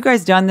ask you, have you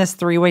guys done this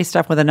three-way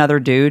stuff with another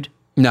dude?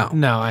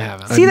 No, I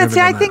haven't.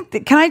 I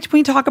think. Can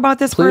we talk about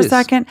this for a Please.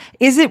 second?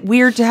 Is it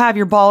weird to have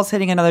your balls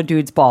hitting another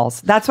dude's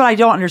balls? That's what I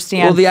don't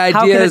understand. Well, the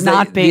How idea can is it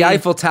not that be the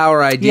Eiffel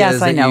Tower idea Yes,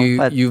 is I that know,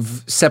 but-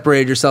 you've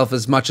separated yourself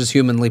as much as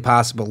humanly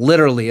possible,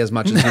 literally as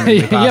much as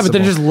humanly possible. Yeah, but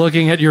then just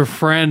looking at your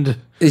friend.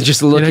 it's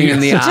just looking in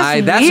the it's just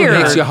eye. That's weird.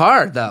 what makes you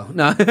hard, though.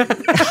 No.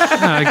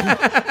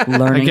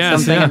 learning guess,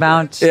 something yeah.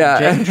 about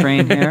Yeah. Jake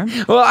Train here?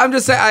 Well, I'm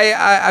just saying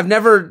I've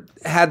never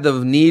had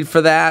the need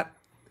for that.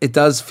 It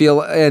does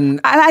feel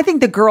And I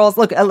think the girls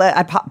look.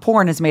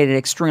 Porn has made it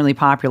extremely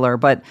popular,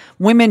 but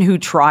women who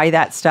try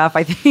that stuff,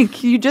 I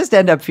think you just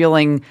end up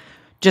feeling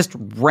just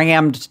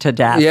rammed to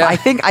death. Yeah.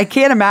 I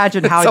can't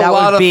imagine how It's a that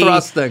lot would of be.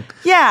 thrusting.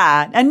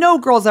 Yeah, and no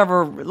girls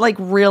ever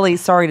really.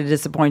 Sorry to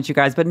disappoint you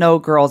guys, but no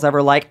girls ever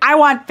I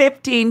want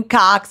 15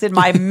 cocks in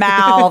my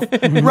mouth,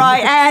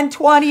 right, and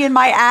 20 in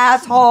my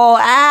asshole.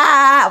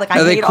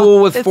 are they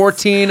cool with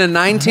 14 and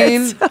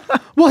 19?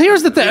 Well,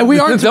 here's the thing. We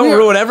aren't. Don't we are-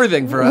 ruin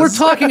everything for us. We're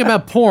talking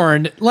about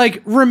porn.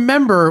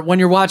 Remember when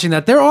you're watching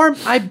that,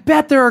 I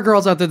bet there are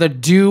girls out there that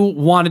do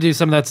want to do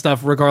some of that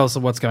stuff regardless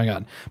of what's going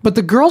on. But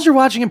the girls you're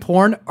watching in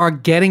porn are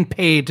getting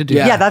paid to do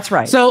Yeah. that. Yeah, that's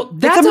right. So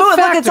that's it's a movie.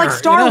 factor, It's like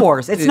Star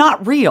Wars. It's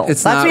not real.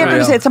 it's That's not what you have to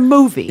real. understand. It's a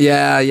movie.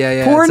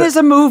 Yeah. Porn It's is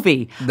a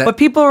movie. that- But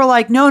people are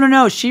like, no.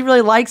 She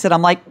really likes it.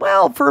 I'm like,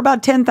 well, for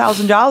about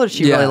 $10,000,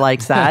 she Yeah. really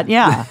likes that.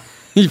 Yeah.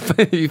 You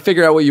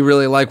figure out what you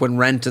really like when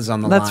rent is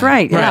on the line. That's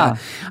right, yeah.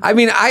 I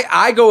mean,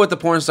 I go with the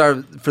porn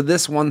star for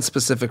this one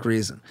specific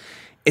reason.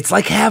 It's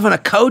like having a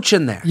coach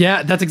in there.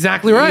 Yeah, that's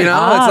exactly right. You know,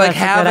 Ah, it's like that's a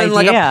good having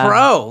like a idea.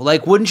 pro.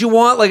 Like, wouldn't you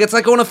want? Like, it's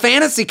like going to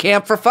fantasy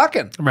camp for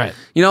fucking. Right.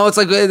 You know, it's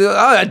like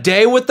a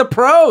day with the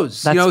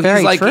pros. That's you know,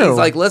 very he's true.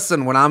 like,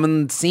 listen, when I'm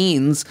in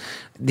scenes,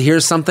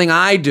 here's something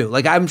I do.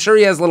 Like, I'm sure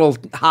he has little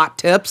hot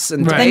tips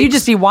and Right. Then you takes.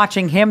 just be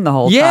watching him the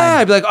whole Yeah, time.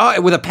 I'd be like, oh,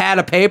 with a pad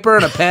of paper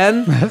and a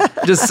pen,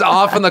 just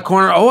off in the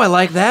corner. Oh, I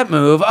like that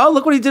move. Oh,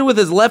 look what he did with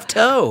his left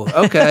toe.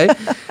 Okay.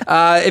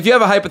 If you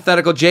have a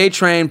hypothetical,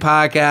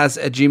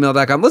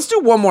 jtrainpodcast@gmail.com. Let's do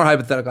one more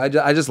hypothetical.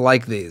 I just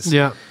like these.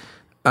 Yeah.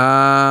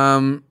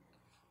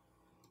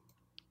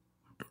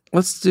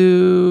 Let's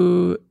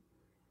do.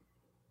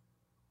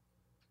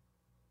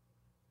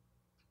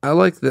 I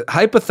like the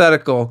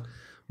hypothetical.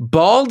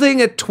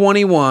 Balding at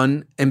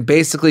 21 and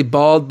basically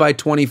bald by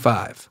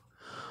 25.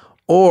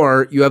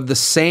 Or you have the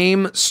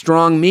same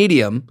strong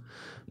medium,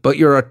 but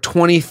you're a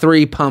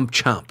 23 pump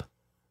chump.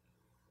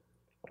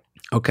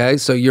 Okay,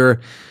 so you're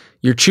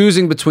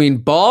choosing between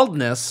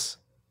baldness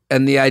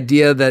and the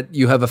idea that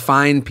you have a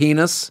fine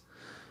penis,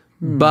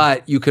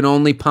 but you can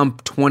only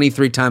pump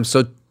 23 times.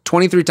 So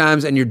 23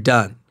 times and you're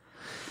done.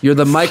 You're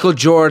the Michael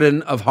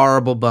Jordan of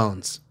horrible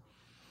bones.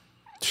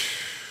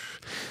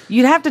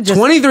 You'd have to just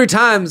 23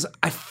 times,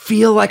 I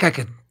feel like I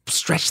could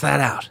stretch that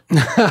out.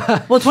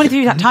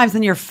 23 times,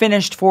 then you're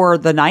finished for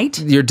the night.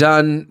 You're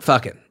done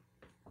fucking.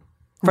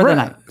 For the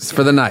night. It's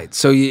for the night.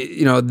 So,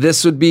 you know,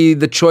 this would be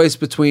the choice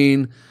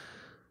between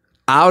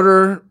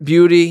outer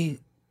beauty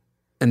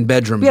and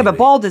bedroom Yeah, beauty. but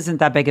bald isn't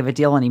that big of a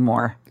deal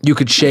anymore. You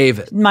could shave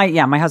it.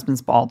 My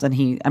husband's bald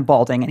and I'm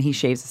balding and he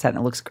shaves his head and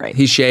it looks great.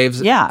 He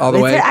shaves yeah, all the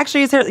way.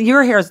 Actually, his hair,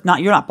 your hair is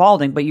not. You're not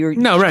balding, but you're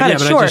No, right. kinda Yeah,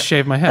 but short. I just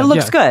shaved my head. It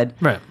looks Yeah. good.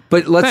 Right.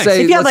 But let's Thanks.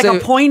 say If you had let's like a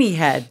say- pointy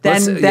head, then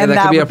let's- that,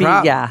 could be a would be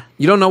problem. yeah.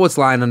 You don't know what's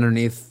lying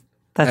underneath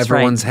That's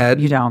everyone's right.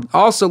 head. You don't.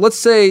 Also, let's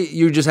say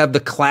you just have the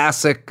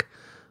classic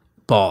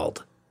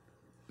bald.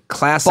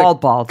 Classic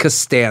Bald.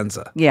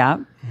 Costanza. Yeah,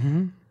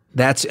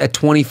 That's at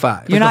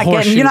 25. you're not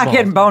horseshoe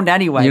getting bald. boned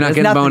anyway. You're not There's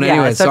getting nothing- boned yeah,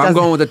 anyway. so So it I'm doesn't-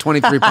 going with the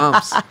 23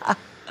 pumps.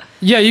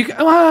 Yeah, you.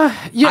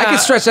 Yeah, I could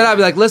stretch that out. I'd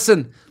be like,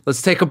 listen,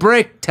 let's take a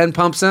break. 10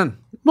 pumps in.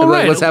 Well, I'd be like,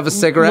 right. let's have a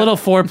cigarette. Little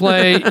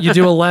foreplay. You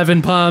do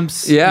 11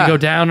 pumps. Yeah. You go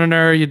down on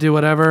her. You do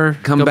whatever.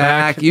 Come go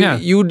back. Yeah.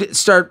 You'd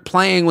start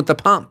playing with the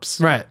pumps.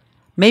 Right.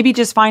 Maybe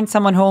just find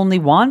someone who only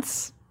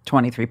wants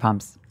 23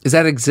 pumps. Does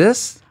that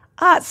exist?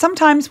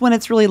 Sometimes when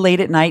it's really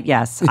late at night,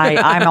 yes.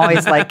 I'm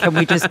always like, can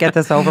we just get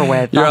this over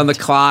with? You're on the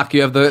clock.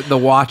 You have the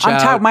watch I'm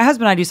out. tired. My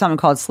husband and I do something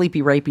called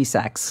sleepy rapey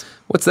sex.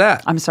 What's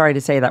that? I'm sorry to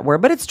say that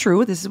word, but it's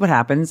true. This is what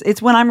happens.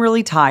 It's when I'm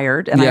really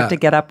tired and I Yeah. have to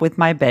get up with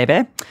my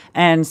baby.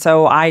 And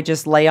so I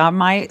just lay on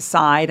my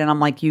side and I'm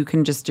like, you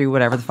can just do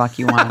whatever the fuck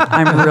you want.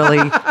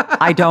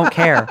 I don't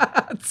care.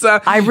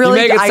 I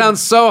really you make it sound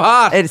so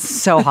hot. It's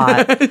so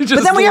hot. But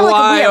Just then we have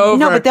lie over.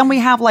 no, but then we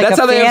have like That's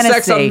a how they fantasy.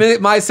 have sex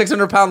on My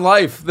 600-Pound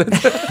Life. They're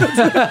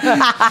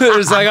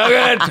just like,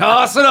 okay,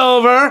 toss it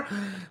over.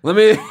 Let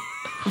me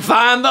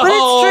find the But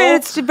hole.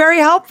 it's true. It's very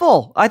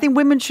helpful. I think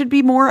women should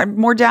be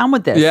more down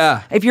with this.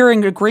 Yeah. If you're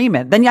in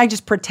agreement, then I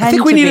just pretend. I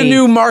think we to need a be.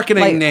 new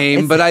marketing Like,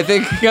 name, it's- but I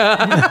think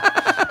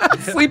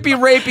sleepy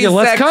rapey Yeah,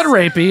 let's sex. cut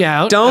rapey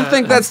out. Don't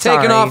think that's I'm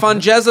taken sorry. off on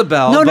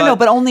Jezebel. No,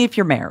 but only if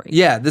you're married.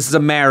 yeah, this is a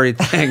married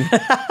thing.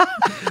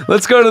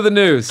 Let's go to the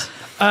news.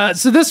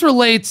 So this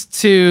relates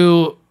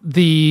to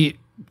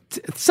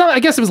I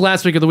guess it was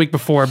last week or the week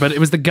before, but it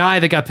was the guy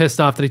that got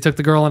pissed off that he took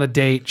the girl on a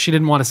date. She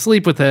didn't want to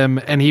sleep with him,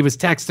 and he was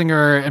texting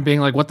her and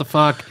being like, "What the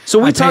fuck?" So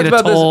I we paid talked a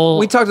about toll."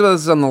 this. We talked about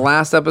this on the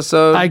last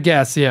episode. I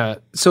guess, yeah.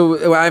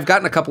 So I've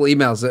gotten a couple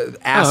emails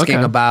asking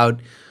okay. about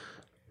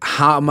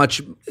how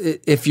much,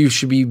 if you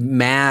should be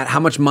mad, how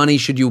much money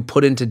should you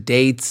put into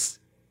dates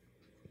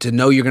to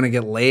know you're going to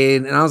get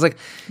laid? And I was like,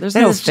 There's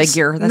that no is just-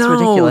 figure. That's no,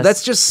 ridiculous.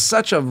 That's just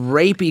such a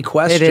rapey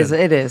question.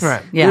 It is.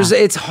 Right. Yeah.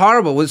 It's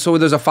horrible. So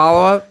there's a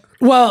follow-up?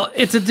 Well,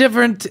 it's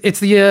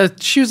the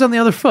shoes on the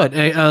other foot.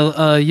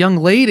 A young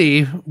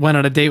lady went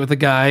on a date with a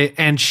guy,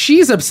 and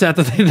she's upset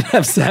that they didn't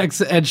have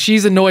sex, and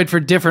she's annoyed for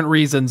different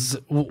reasons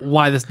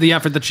why the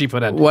effort that she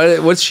put in.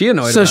 What's she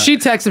annoyed So about? she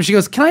texts him. She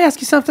goes, "Can I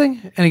ask you something?"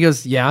 And he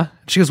goes, "Yeah."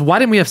 She goes, "Why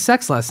didn't we have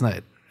sex last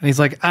night?" And he's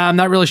like, "I'm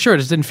not really sure. I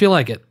just didn't feel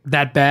like it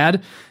that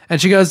bad." And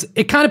she goes,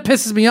 "It kind of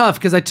pisses me off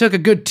because I took a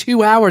good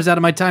 2 hours out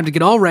of my time to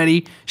get all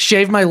ready,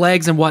 shave my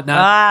legs and whatnot.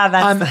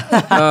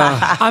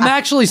 I'm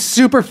actually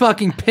super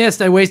fucking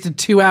pissed. I wasted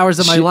 2 hours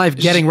of my life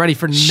getting ready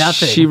for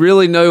nothing." She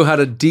really knew how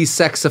to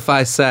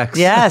desexify sex.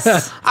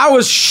 Yes. I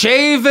was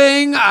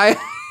shaving.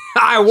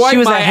 I wiped She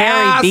was my a hairy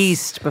ass.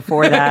 beast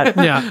before that.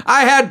 Yeah.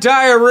 I had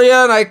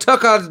diarrhea and I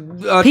took a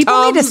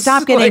People need to Tums.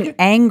 stop getting Like,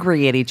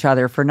 angry at each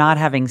other for not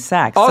having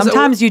sex. Also-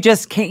 Sometimes you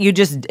just can't.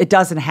 It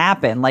doesn't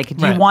happen. Like, do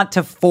you Right. want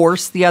to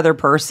force the other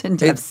person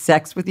to have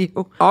sex with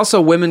you?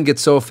 Also, women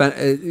get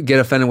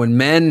offended when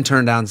men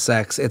turn down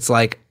sex. It's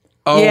like,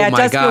 oh yeah, it my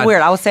does God. feel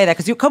weird. I will say that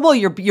because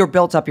you're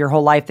built up your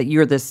whole life that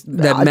you're this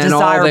That men all they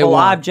desirable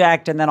want.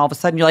 object, and then all of a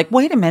sudden you're like,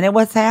 wait a minute,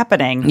 what's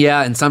happening?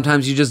 Yeah, and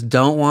sometimes you just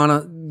don't want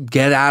to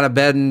get out of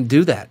bed and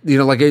do that.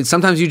 Like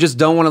sometimes you just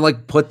don't want to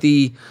like put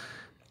the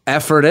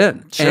effort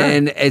in. Sure.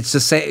 And it's the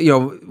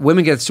same,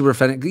 women get super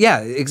offended. Yeah,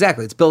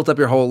 exactly. It's built up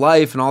your whole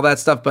life and all that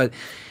stuff. But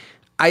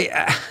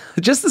I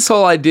just this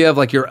whole idea of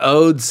like you're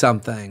owed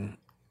something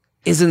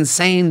is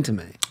insane to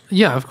me.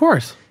 Yeah, of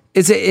course.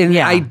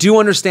 Yeah. I do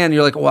understand.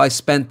 You're like, well, I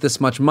spent this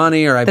much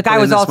money or I The put guy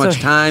in was this also much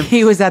time.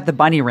 he was at the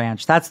bunny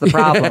ranch. That's the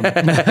problem.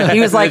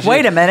 He was like,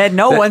 wait a minute,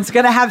 no one's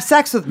gonna have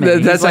sex with me. That's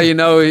He's how like, you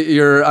know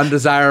you're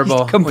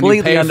undesirable. Completely when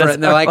you pay for it,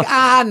 and they're like,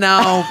 undesirable.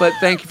 no, but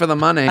thank you for the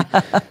money.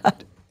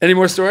 Any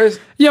more stories?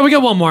 Yeah, we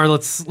got one more.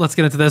 Let's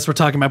get into this. We're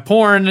talking about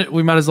porn.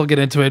 We might as well get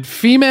into it.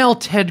 Female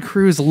Ted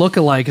Cruz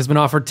lookalike has been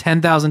offered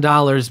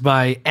 $10,000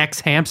 by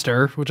X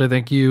Hamster, which I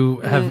think you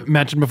have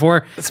mentioned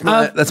before.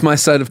 That's my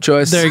side of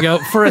choice. There you go,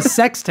 for a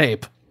sex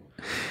tape.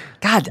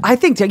 God, I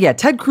think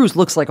Ted Cruz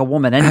looks like a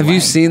woman. Anyway. Have you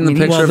seen the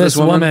picture Well, of this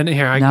this woman?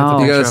 here, I No. got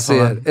the You picture. gotta up. see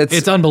Hold it. on.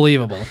 It's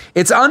unbelievable.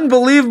 It's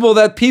unbelievable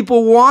that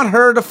people want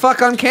her to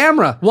fuck on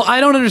camera. Well, I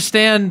don't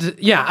understand.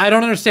 Yeah, I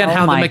don't understand Oh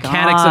how the my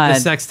mechanics of the God.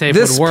 sex tape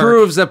This would work.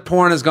 proves that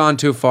porn has gone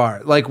too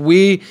far. Like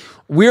we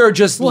are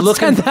just Well,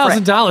 it's looking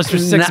 $10,000 for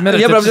 6 minutes.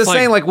 Yeah, but I'm It's just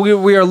saying, like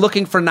we are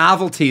looking for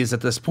novelties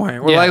at this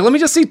point. We're Yeah. like, let me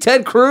just see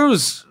Ted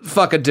Cruz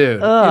fuck a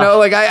dude. I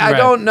Right.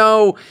 don't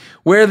know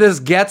where this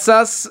gets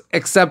us,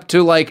 except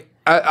to like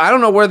I don't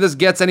know where this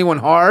gets anyone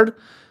hard.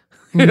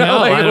 You know, No,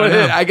 I don't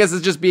know. I guess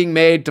it's just being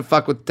made to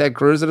fuck with Ted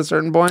Cruz at a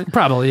certain point.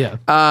 Probably, yeah.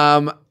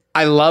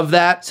 I love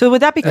that. So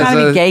would that be kind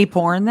As of a- gay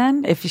porn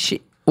then? If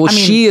she, Well, I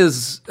mean, she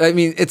is. I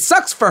mean, it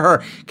sucks for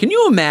her. Can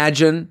you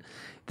imagine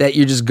that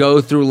you just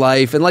go through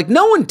life and like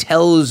no one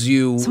tells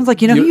you? someone's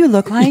like, you know who you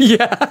look like?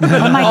 Yeah.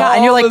 Oh my God.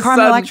 And you're All like of a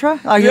Carmen sudden- Electra?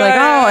 Oh, you're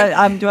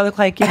like, do I look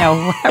like,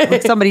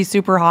 like somebody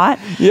super hot?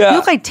 Yeah. You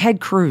look like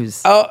Ted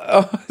Cruz.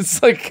 Oh,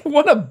 it's like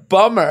what a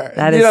bummer.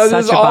 That is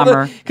such a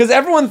bummer. Because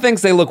everyone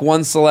thinks they look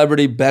one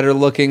celebrity better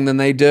looking than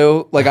they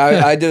do. Like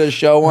I did a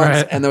show once,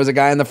 Right. and there was a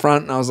guy in the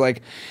front, and I was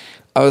like,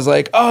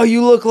 oh,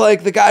 you look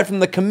like the guy from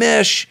the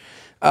Commish.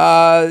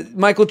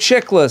 Michael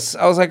Chiklis.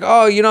 I was like,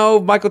 oh,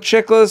 Michael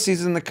Chiklis.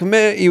 He's in the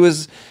Commish.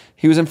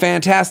 He was in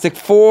Fantastic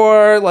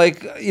Four, like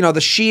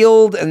The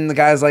Shield. And the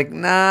guy's like,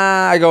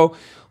 nah. I go,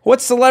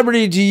 what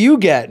celebrity do you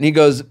get? And he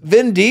goes,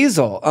 Vin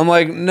Diesel. I'm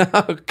like, no,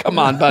 come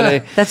on,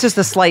 buddy. That's just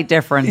a slight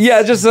difference.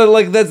 Yeah, just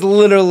that's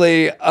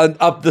literally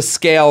up the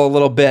scale a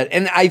little bit.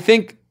 And I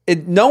think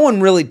no one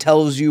really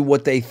tells you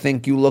what they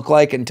think you look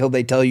like until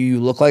they tell you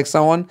look like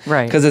someone.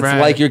 Right. Because it's Right.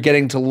 like you're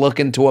getting to look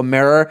into a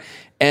mirror.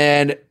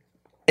 And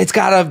it's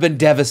got to have been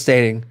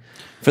devastating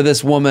for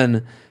this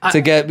woman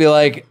to be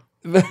like...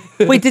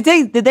 Wait, did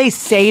they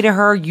say to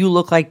her, you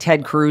look like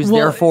Ted Cruz,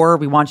 Well, therefore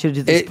we want you to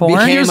do this it porn?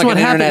 became Here's like what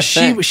an happened.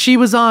 internet thing. She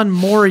was on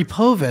Maury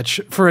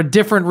Povich for a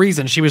different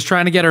reason. She was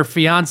trying to get her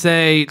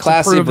fiance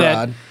Classy to prove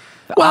broad. that.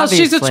 Well,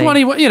 she's Obviously.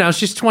 21.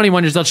 She's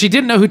 21 years old. She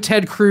didn't know who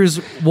Ted Cruz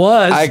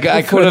was. I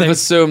before could have they-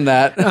 assumed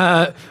that.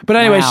 But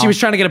anyway, Wow. she was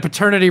trying to get a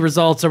paternity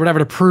results or whatever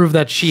to prove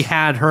that she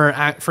had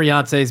her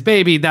fiance's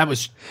baby. That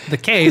was the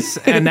case,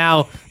 and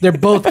now they're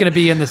both going to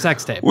be in the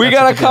sex tape. We That's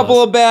got what a the deal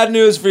couple is. of bad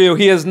news for you.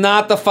 He is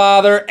not the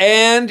father,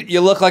 and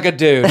you look like a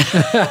dude.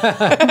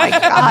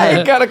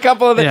 I got a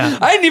couple of them. Yeah.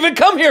 I didn't even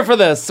come here for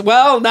this.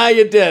 Well, now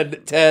you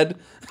did, Ted.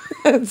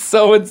 It's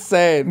so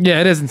insane. Yeah,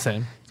 it is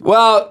insane.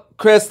 Well,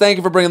 Chris, thank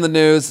you for bringing the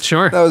news.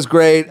 Sure. That was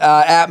great.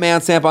 At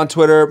Manstamp on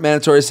Twitter,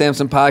 Mandatory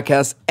Samson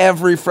Podcast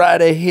every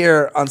Friday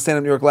here on Stand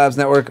Up New York Labs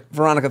Network.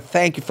 Veronica,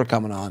 thank you for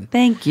coming on.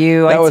 Thank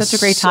you. That I had was such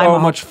a great so time. I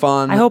hope- much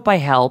fun. I hope I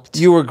helped.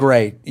 You were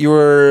great.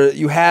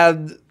 You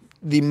had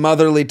the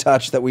motherly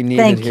touch that we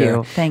needed Thank here.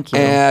 you. Thank you.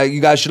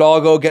 You guys should all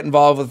go get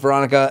involved with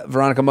Veronica,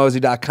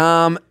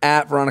 veronicamosey.com,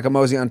 at Veronica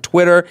Mosey on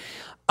Twitter.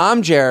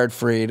 I'm Jared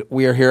Freed.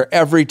 We are here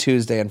every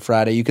Tuesday and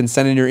Friday. You can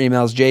send in your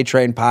emails,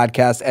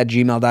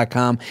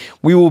 jtrainpodcast@gmail.com.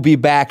 We will be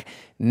back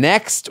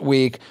next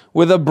week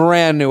with a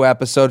brand new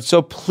episode.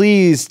 So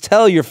please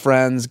tell your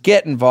friends,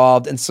 get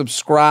involved, and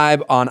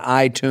subscribe on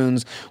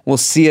iTunes. We'll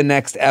see you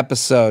next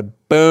episode.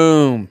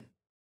 Boom.